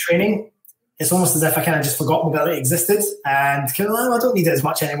physique training, it's almost as if I kind of just forgot mobility existed, and I don't need it as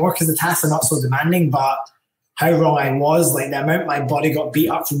much anymore because the tasks are not so demanding. But how wrong I was, like the amount my body got beat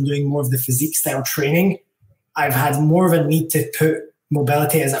up from doing more of the physique style training, I've had more of a need to put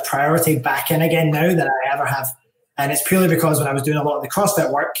mobility as a priority back in again now than I ever have. And it's purely because when I was doing a lot of the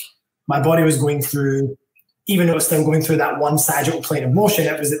CrossFit work, my body was going through, even though it's still going through that one sagittal plane of motion,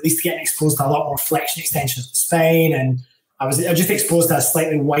 it was at least getting exposed to a lot more flexion extensions of the spine, and I was just exposed to a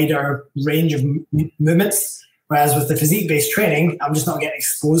slightly wider range of movements. Whereas with the physique-based training, I'm just not getting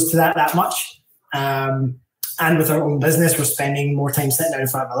exposed to that much. And with our own business, we're spending more time sitting down in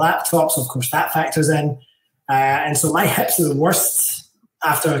front of a laptop, so of course that factors in. And so my hips are the worst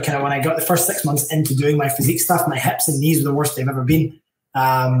after kind of when I got the first 6 months into doing my physique stuff. My hips and knees were the worst they've ever been.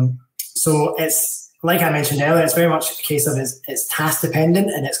 So it's, like I mentioned earlier, it's very much a case of it's task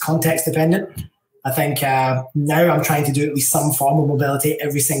dependent and it's context dependent. I think now I'm trying to do at least some form of mobility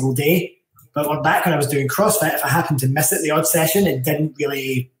every single day. But back when I was doing CrossFit, if I happened to miss it the odd session, it didn't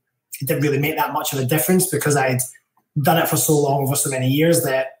really make that much of a difference, because I'd done it for so long, over so many years,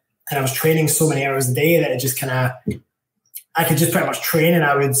 and I was training so many hours a day that it just I could just pretty much train and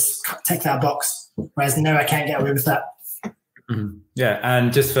I would tick that box. Whereas now I can't get away with that. Mm-hmm. Yeah,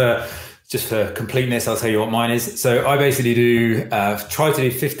 and just for completeness, I'll tell you what mine is. So I basically try to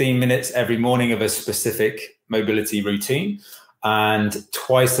do 15 minutes every morning of a specific mobility routine, and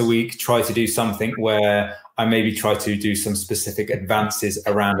twice a week try to do something where I maybe try to do some specific advances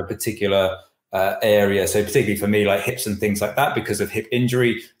around a particular area. So particularly for me, like hips and things like that, because of hip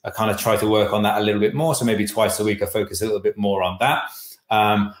injury, I kind of try to work on that a little bit more. So maybe twice a week I focus a little bit more on that.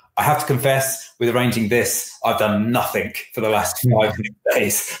 I have to confess, with arranging this, I've done nothing for the last 5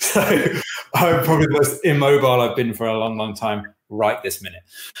 days. So I'm probably the most immobile I've been for a long, long time right this minute.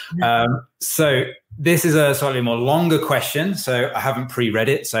 So this is a slightly more longer question. So I haven't pre-read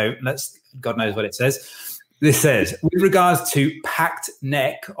it. So God knows what it says. This says, with regards to packed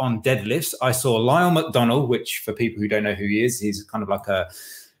neck on deadlifts, I saw Lyle McDonald, which for people who don't know who he is, he's kind of like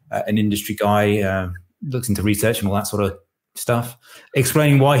an industry guy, looks into research and all that sort of stuff,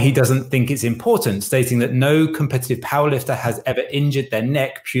 explaining why he doesn't think it's important, stating that no competitive powerlifter has ever injured their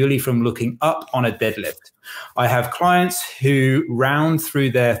neck purely from looking up on a deadlift. I have clients who round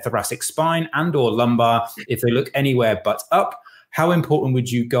through their thoracic spine and or lumbar if they look anywhere but up. How important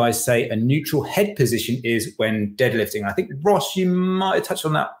would you guys say a neutral head position is when deadlifting? I think, Ross, you might have touched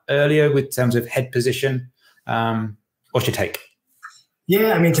on that earlier with terms of head position. What's your take?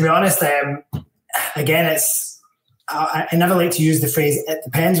 Yeah, I mean, to be honest, again, I never like to use the phrase "it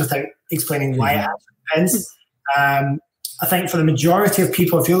depends" without explaining why it actually depends. I think for the majority of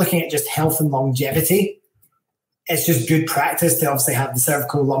people, if you're looking at just health and longevity, it's just good practice to obviously have the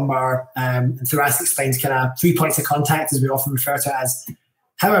cervical, lumbar, and thoracic spines kind of 3 points of contact, as we often refer to it as.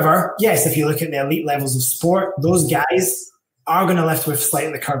 However, yes, if you look at the elite levels of sport, those guys are going to lift with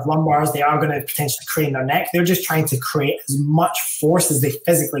slightly curved lumbars. They are going to potentially crane their neck. They're just trying to create as much force as they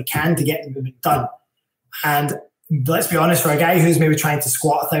physically can to get the movement done. And let's be honest, for a guy who's maybe trying to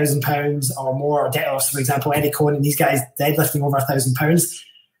squat 1,000 pounds or more, or deadlifts, for example, Eddie Cohen and these guys deadlifting over 1,000 pounds,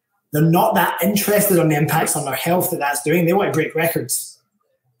 they're not that interested on the impacts on their health that's doing. They want to break records.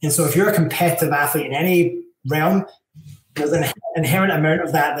 And so if you're a competitive athlete in any realm, there's an inherent amount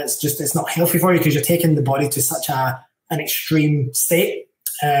of that it's not healthy for you, because you're taking the body to such an extreme state.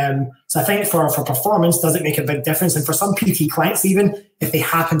 So I think for performance, does it make a big difference? And for some PT clients, even if they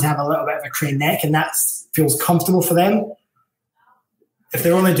happen to have a little bit of a craned neck and that feels comfortable for them, if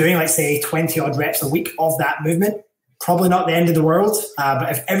they're only doing, like, say, 20 odd reps a week of that movement, probably not the end of the world. But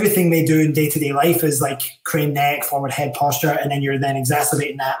if everything they do in day-to-day life is like craned neck, forward head posture, and then you're then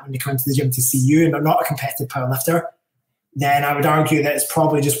exacerbating that when you come into the gym to see you and they're not a competitive powerlifter, then I would argue that it's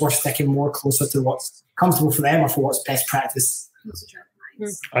probably just worth sticking more closer to what's comfortable for them or for what's best practice.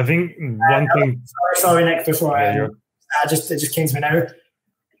 I think one thing. Sorry, Nick. Before it just came to me now.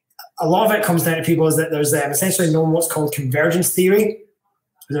 A lot of it comes down to people is that there's essentially known what's called convergence theory.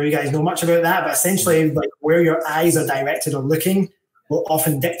 I don't know if you guys know much about that, but essentially, like where your eyes are directed or looking will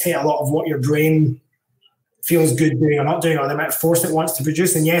often dictate a lot of what your brain feels good doing or not doing, or the amount of force it wants to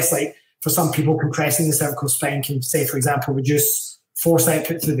produce. And yes, like for some people, compressing the cervical spine can, say, for example, reduce force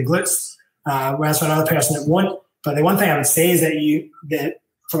output through the glutes, whereas for another person it won't. But the one thing I would say is that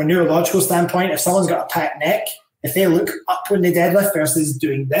from a neurological standpoint, if someone's got a packed neck, if they look up when they deadlift versus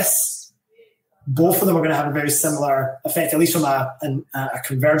doing this, both of them are going to have a very similar effect, at least from a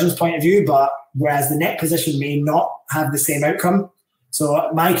convergence point of view. But whereas the neck position may not have the same outcome.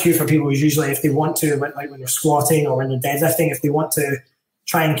 So my cue for people is usually if they want to, like when they're squatting or when they're deadlifting, if they want to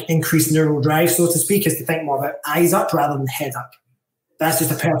try and increase neural drive, so to speak, is to think more about eyes up rather than head up. That's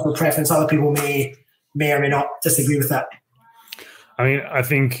just a personal preference. Other people may or may not disagree with that. I mean, I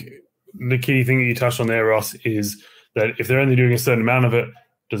think the key thing that you touched on there, Ross, is that if they're only doing a certain amount of it,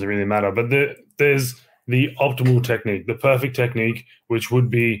 doesn't really matter. But there's the optimal technique, the perfect technique, which would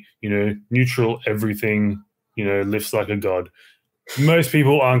be, neutral everything, lifts like a god. Most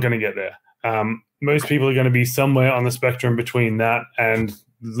people aren't going to get there. Most people are going to be somewhere on the spectrum between that and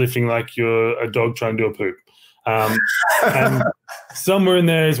lifting like you're a dog trying to do a poop. And somewhere in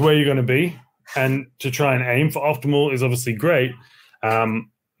there is where you're going to be. And to try and aim for optimal is obviously great.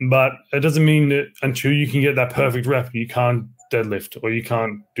 But it doesn't mean that until you can get that perfect rep, you can't deadlift or you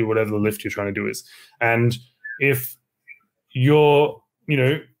can't do whatever the lift you're trying to do is. And if you're,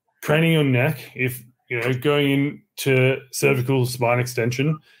 training your neck, if, going into cervical spine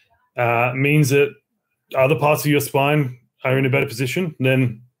extension means that other parts of your spine are in a better position,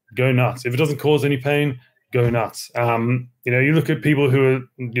 then go nuts. If it doesn't cause any pain, go nuts. You look at people who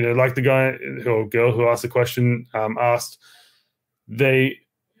are, like the guy or girl who asked the question,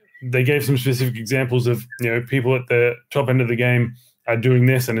 they gave some specific examples of, people at the top end of the game are doing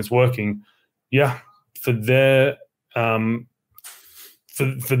this and it's working. Yeah, for their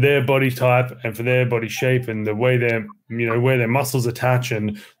for their body type and for their body shape and the way their where their muscles attach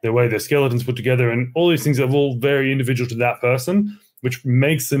and the way their skeletons put together and all these things are all very individual to that person, which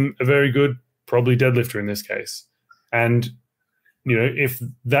makes them a very good probably deadlifter in this case. And if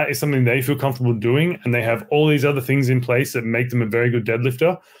that is something they feel comfortable doing and they have all these other things in place that make them a very good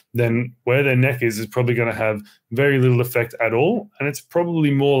deadlifter, then where their neck is probably going to have very little effect at all. And it's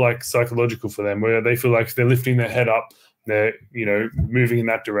probably more like psychological for them, where they feel like if they're lifting their head up, they're, moving in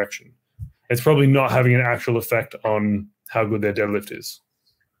that direction. It's probably not having an actual effect on how good their deadlift is.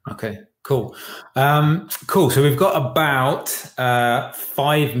 Okay, cool. Cool. So we've got about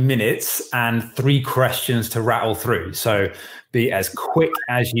 5 minutes and 3 questions to rattle through. So be as quick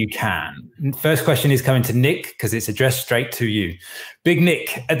as you can. First question is coming to Nick because it's addressed straight to you. Big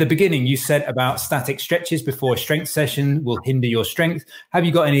Nick, at the beginning, you said about static stretches before a strength session will hinder your strength. Have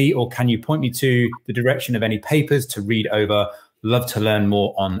you got any, or can you point me to the direction of any papers to read over? Love to learn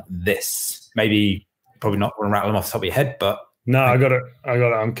more on this. Maybe, probably not want to rattle them off the top of your head, but. No, I got it.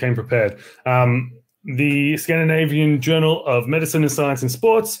 I came prepared. The Scandinavian Journal of Medicine and Science in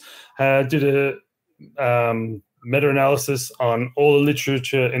Sports did a meta-analysis on all the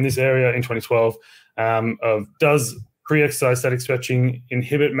literature in this area in 2012 of does pre-exercise static stretching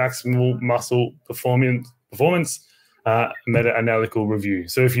inhibit maximal muscle performance meta-analytical review.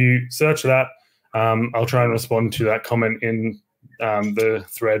 So if you search that, I'll try and respond to that comment in the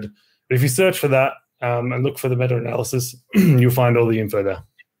thread. But if you search for that and look for the meta-analysis, you'll find all the info there.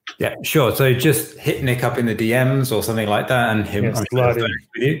 Yeah, sure. So just hit Nick up in the DMs or something like that, and him with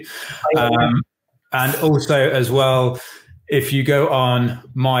you. And also as well, if you go on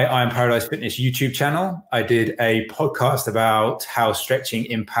my I Am Paradise Fitness YouTube channel, I did a podcast about how stretching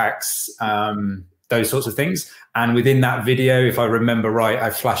impacts those sorts of things. And within that video, if I remember right, I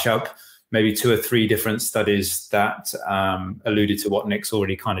flash up maybe 2 or 3 different studies that alluded to what Nick's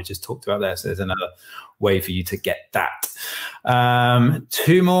already kind of just talked about there. So there's another way for you to get that.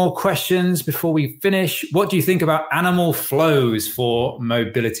 2 more questions before we finish. What do you think about animal flows for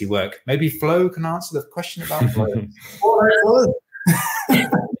mobility work? Maybe Flo can answer the question about flow.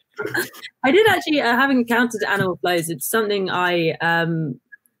 I did actually have encountered animal flows. It's something I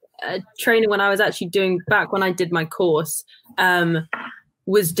training when I was actually doing back when I did my course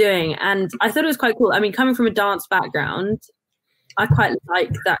was doing, and I thought it was quite cool. I mean, coming from a dance background, I quite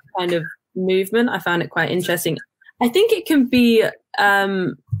like that kind of movement. I found it quite interesting. I think it can be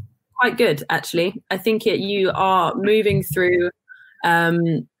quite good, actually. I think you are moving through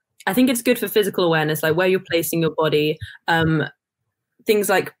I think it's good for physical awareness, like where you're placing your body. Things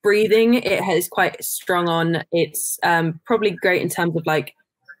like breathing, it is quite strong on. It's probably great in terms of like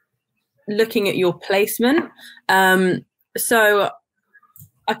looking at your placement. So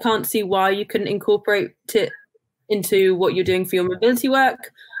I can't see why you couldn't incorporate it into what you're doing for your mobility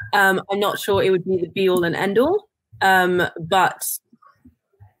work. I'm not sure it would be the be all and end all, but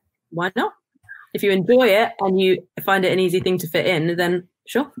why not? If you enjoy it and you find it an easy thing to fit in, then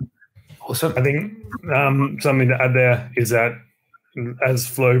sure. Awesome. I think something to add there is that, as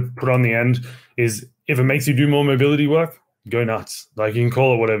Flo put on the end, is if it makes you do more mobility work, go nuts. Like, you can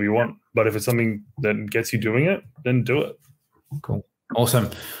call it whatever you want, but if it's something that gets you doing it, then do it. Cool. Awesome.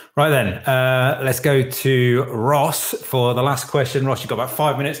 Right then, let's go to Ross for the last question. Ross, you've got about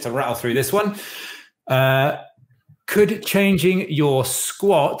 5 minutes to rattle through this one. Could changing your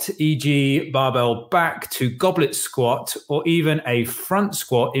squat, e.g. barbell back to goblet squat, or even a front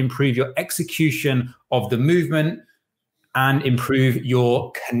squat, improve your execution of the movement and improve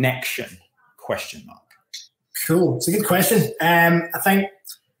your connection? Question mark. Cool. It's a good question. I think,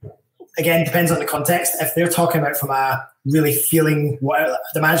 again, depends on the context. If they're talking about from a really feeling, I'd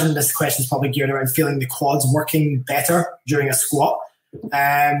imagine this question is probably geared around feeling the quads working better during a squat.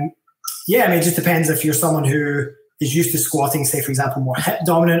 Yeah, I mean, it just depends if you're someone who is used to squatting, say, for example, more hip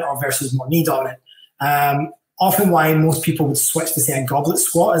dominant or versus more knee dominant. Often why most people would switch to, say, a goblet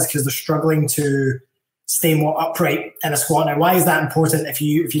squat is because they're struggling to stay more upright in a squat. Now, why is that important? If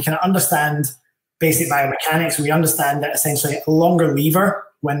you kind of understand basic biomechanics, we understand that essentially a longer lever,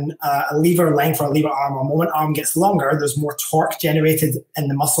 when a lever length or a lever arm or moment arm gets longer, there's more torque generated in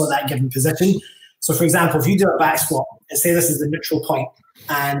the muscle at that given position. So, for example, if you do a back squat, and say this is the neutral point,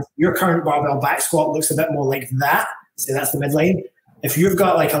 and your current barbell back squat looks a bit more like that, say that's the midline. If you've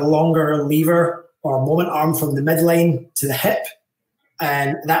got like a longer lever or moment arm from the midline to the hip,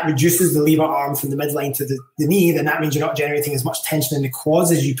 and that reduces the lever arm from the midline to the knee, then that means you're not generating as much tension in the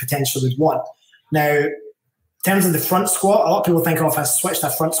quads as you potentially would want. Now, in terms of the front squat, a lot of people think, if I switch to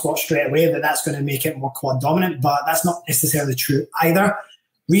a front squat straight away, that's going to make it more quad dominant, but that's not necessarily true either.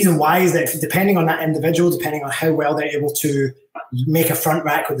 Reason why is that depending on that individual, depending on how well they're able to make a front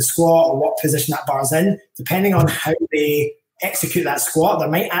rack with the squat or what position that bar's in, depending on how they execute that squat, there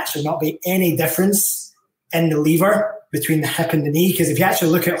might actually not be any difference in the lever between the hip and the knee. Because if you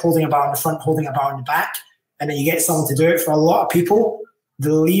actually look at holding a bar in the front, holding a bar in the back, and then you get someone to do it, for a lot of people,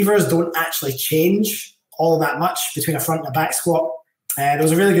 the levers don't actually change all that much between a front and a back squat. There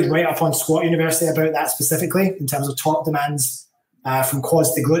was a really good write-up on Squat University about that specifically in terms of torque demands from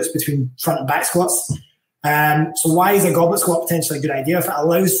quads to glutes between front and back squats. So why is a goblet squat potentially a good idea? If it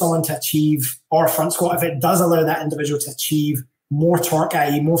allows someone to achieve, or a front squat, if it does allow that individual to achieve more torque,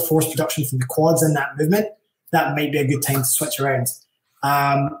 i.e. more force production from the quads in that movement, that might be a good time to switch around.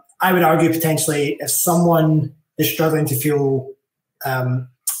 I would argue potentially if someone is struggling to feel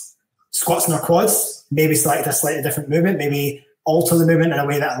squats in their quads, maybe select a slightly different movement, maybe alter the movement in a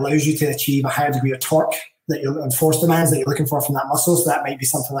way that allows you to achieve a higher degree of torque that you're, and force demands that you're looking for from that muscle. So that might be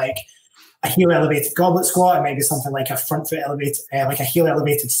something like a heel elevated goblet squat. It might be something like a front foot elevated, like a heel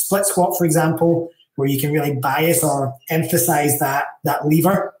elevated split squat, for example, where you can really bias or emphasize that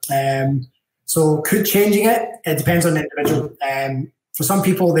lever. So could changing it, it depends on the individual. For some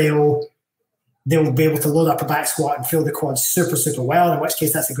people, they'll be able to load up a back squat and feel the quads super, super well, in which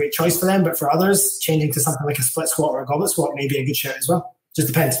case that's a great choice for them. But for others, changing to something like a split squat or a goblet squat may be a good shout as well. Just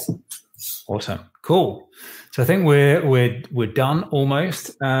depends. Awesome. Cool. So I think we're done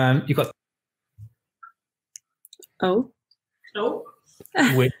almost. You've got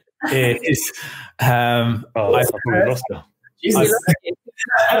which is I probably lost her. Jesus.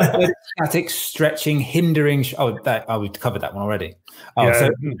 Static stretching hindering. We've covered that one already.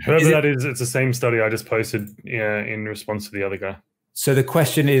 Whoever that is, it's the same study I just posted in response to the other guy. So the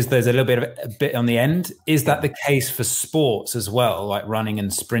question is, there's a little bit on the end. Is that the case for sports as well, like running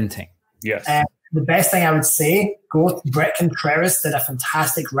and sprinting? Yes. The best thing I would say, Brett Contreras did a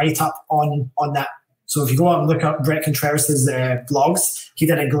fantastic write-up on that. So if you go out and look up Brett Contreras' blogs, he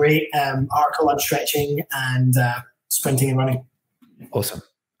did a great article on stretching and sprinting and running. Awesome.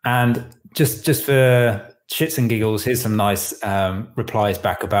 And just for shits and giggles, here's some nice replies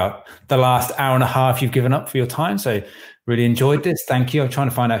back about the last hour and a half you've given up for your time. So really enjoyed this. Thank you. I'm trying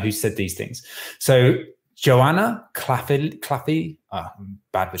to find out who said these things. So Joanna Claffey, I'm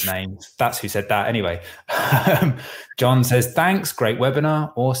bad with names. That's who said that anyway. John says, thanks. Great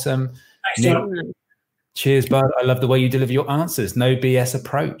webinar. Awesome. Thanks, John. Cheers, bud. I love the way you deliver your answers. No BS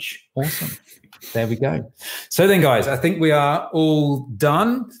approach. Awesome. There we go. So then, guys, I think we are all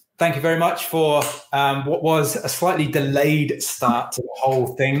done. thank you very much for what was a slightly delayed start to the whole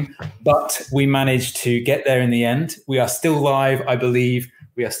thing, but we managed to get there in the end. We are still live, I believe.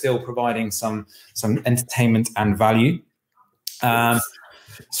 We are still providing some entertainment and value.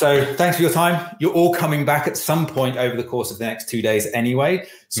 So thanks for your time. You're all coming back at some point over the course of the next 2 days anyway.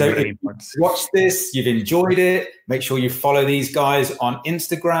 So if you watch this, you've enjoyed it, make sure you follow these guys on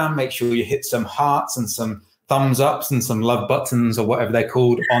Instagram. Make sure you hit some hearts and some thumbs ups and some love buttons or whatever they're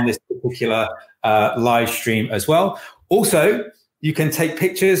called on this particular live stream as well. Also, you can take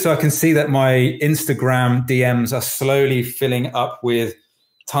pictures. So I can see that my Instagram DMs are slowly filling up with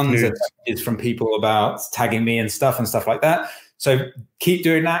tons of messages from people about tagging me and stuff like that. So keep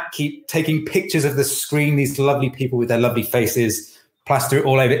doing that. Keep taking pictures of the screen, these lovely people with their lovely faces. Plaster it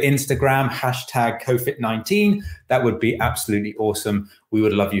all over Instagram, hashtag COFIT-19. That would be absolutely awesome. We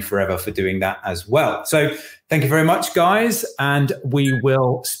would love you forever for doing that as well. So thank you very much, guys. And we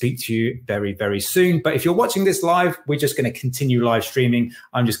will speak to you very, very soon. But if you're watching this live, we're just going to continue live streaming.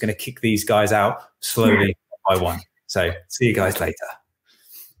 I'm just going to kick these guys out slowly one by one. So see you guys later.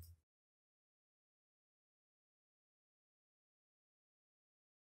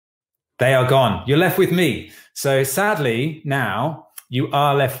 They are gone. You're left with me. So sadly, now you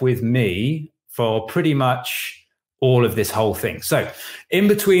are left with me for pretty much all of this whole thing. So in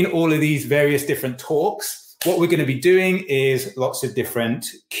between all of these various different talks, what we're going to be doing is lots of different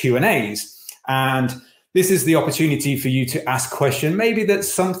Q&As. And this is the opportunity for you to ask questions. Maybe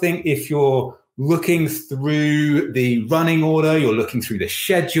that's something, if you're looking through the running order, you're looking through the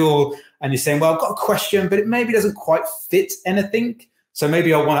schedule, and you're saying, well, I've got a question, but it maybe doesn't quite fit anything. So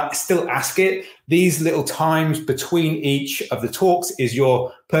maybe I want to still ask it. These little times between each of the talks is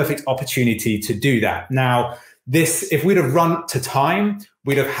your perfect opportunity to do that. Now, if we'd have run to time,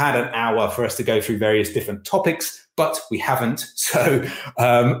 we'd have had an hour for us to go through various different topics, but we haven't. So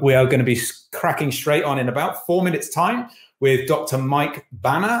we are going to be cracking straight on in about 4 minutes time with Dr. Mike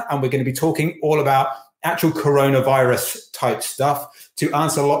Banner, and we're going to be talking all about actual coronavirus type stuff to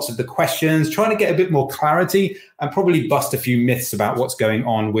answer lots of the questions, trying to get a bit more clarity and probably bust a few myths about what's going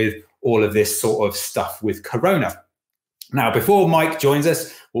on with all of this sort of stuff with corona. Now, before Mike joins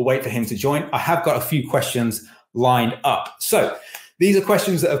us, we'll wait for him to join. I have got a few questions lined up. So these are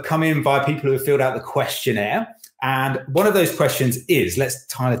questions that have come in by people who have filled out the questionnaire. And one of those questions is, let's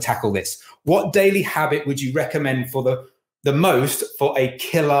try to tackle this. What daily habit would you recommend for the most for a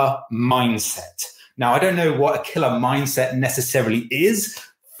killer mindset? Now, I don't know what a killer mindset necessarily is,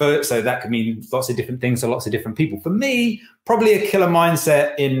 so that could mean lots of different things to lots of different people. For me, probably a killer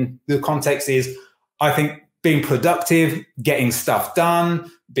mindset in the context is, I think, being productive, getting stuff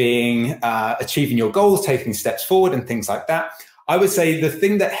done, achieving your goals, taking steps forward and things like that. I would say the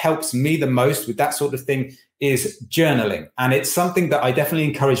thing that helps me the most with that sort of thing is journaling. And it's something that I definitely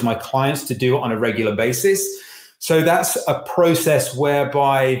encourage my clients to do on a regular basis. So that's a process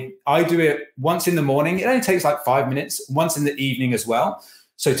whereby I do it once in the morning. It only takes like 5 minutes, once in the evening as well.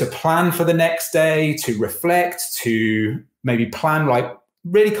 So to plan for the next day, to reflect, to maybe plan like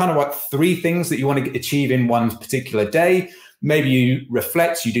really kind of like 3 things that you want to achieve in one particular day. Maybe you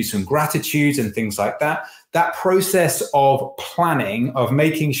reflect, you do some gratitudes and things like that. That process of planning, of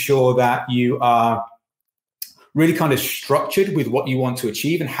making sure that you are really kind of structured with what you want to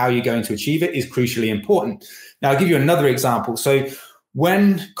achieve and how you're going to achieve it is crucially important. Now, I'll give you another example. So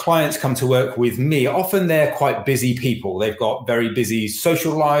when clients come to work with me, often they're quite busy people. They've got very busy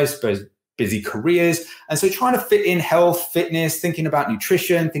social lives, busy careers. And so trying to fit in health, fitness, thinking about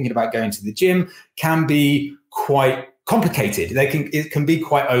nutrition, thinking about going to the gym can be quite complicated. It can be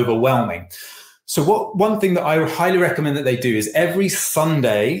quite overwhelming. So one thing that I highly recommend that they do is every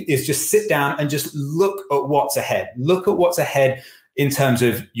Sunday is just sit down and just look at what's ahead. Look at what's ahead in terms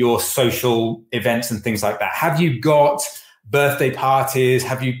of your social events and things like that. Have you got birthday parties?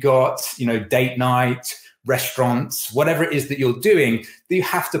 Have you got, date night, restaurants, whatever it is that you're doing that you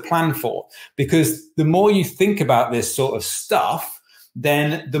have to plan for? Because the more you think about this sort of stuff,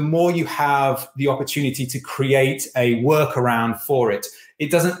 then the more you have the opportunity to create a workaround for it. It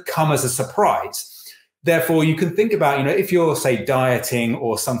doesn't come as a surprise. Therefore, you can think about, if you're, say, dieting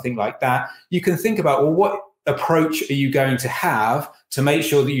or something like that, you can think about, well, what approach are you going to have to make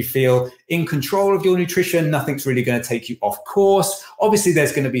sure that you feel in control of your nutrition? Nothing's really going to take you off course. Obviously,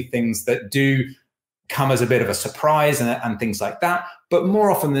 there's going to be things that do come as a bit of a surprise and things like that. But more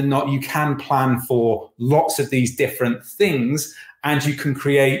often than not, you can plan for lots of these different things and you can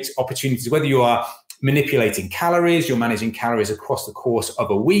create opportunities, whether you are manipulating calories, you're managing calories across the course of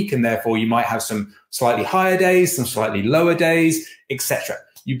a week, and therefore you might have some slightly higher days, some slightly lower days, etc.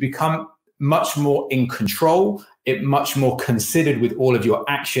 You become much more in control it much more considered with all of your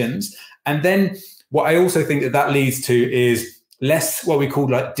actions. And then what I also think that leads to is less what we call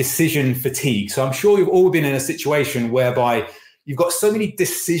like decision fatigue. So I'm sure you've all been in a situation whereby you've got so many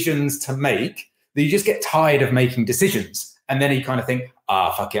decisions to make that you just get tired of making decisions. And then you kind of think,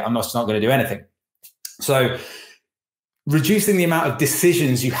 fuck it, I'm just not going to do anything. So reducing the amount of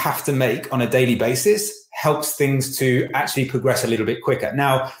decisions you have to make on a daily basis helps things to actually progress a little bit quicker.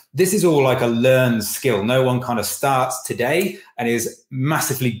 Now, this is all like a learned skill. No one kind of starts today and is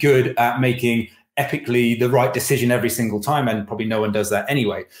massively good at making epically the right decision every single time. And probably no one does that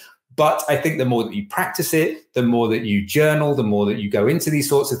anyway. But I think the more that you practice it, the more that you journal, the more that you go into these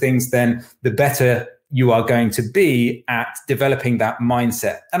sorts of things, then the better you are going to be at developing that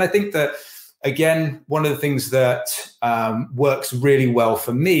mindset. And I think that, again, one of the things that works really well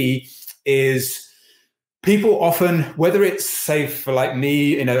for me is people often, whether it's say for like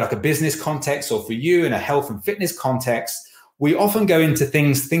me, like a business context, or for you in a health and fitness context, we often go into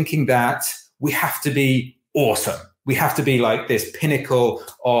things thinking that we have to be awesome. We have to be like this pinnacle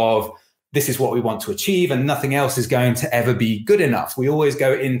of this is what we want to achieve and nothing else is going to ever be good enough. We always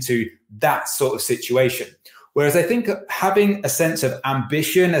go into that sort of situation. Whereas I think having a sense of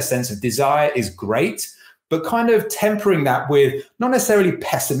ambition, a sense of desire is great, but kind of tempering that with not necessarily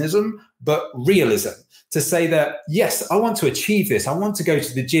pessimism, but realism. To say that, yes, I want to achieve this. I want to go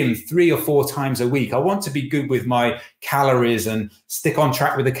to the gym 3 or 4 times a week. I want to be good with my calories and stick on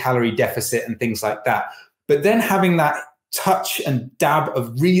track with a calorie deficit and things like that. But then having that touch and dab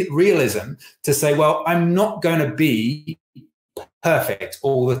of realism to say, well, I'm not going to be perfect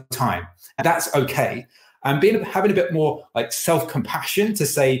all the time. And that's okay. And having a bit more like self-compassion to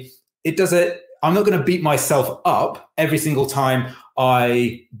say, I'm not going to beat myself up every single time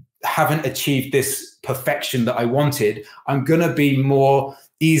I haven't achieved this perfection that I wanted. I'm going to be more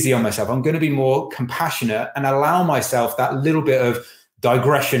easy on myself. I'm going to be more compassionate and allow myself that little bit of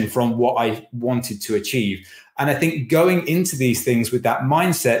digression from what I wanted to achieve. And I think going into these things with that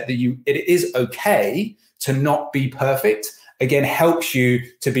mindset that it is okay to not be perfect, again, helps you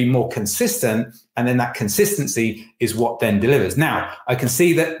to be more consistent. And then that consistency is what then delivers. Now, I can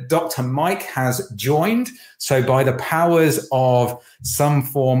see that Dr. Mike has joined. So by the powers of some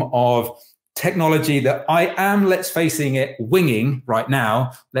form of technology that I am, let's face it, winging right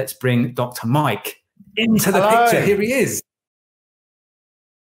now, let's bring Dr. Mike into the picture. Here he is.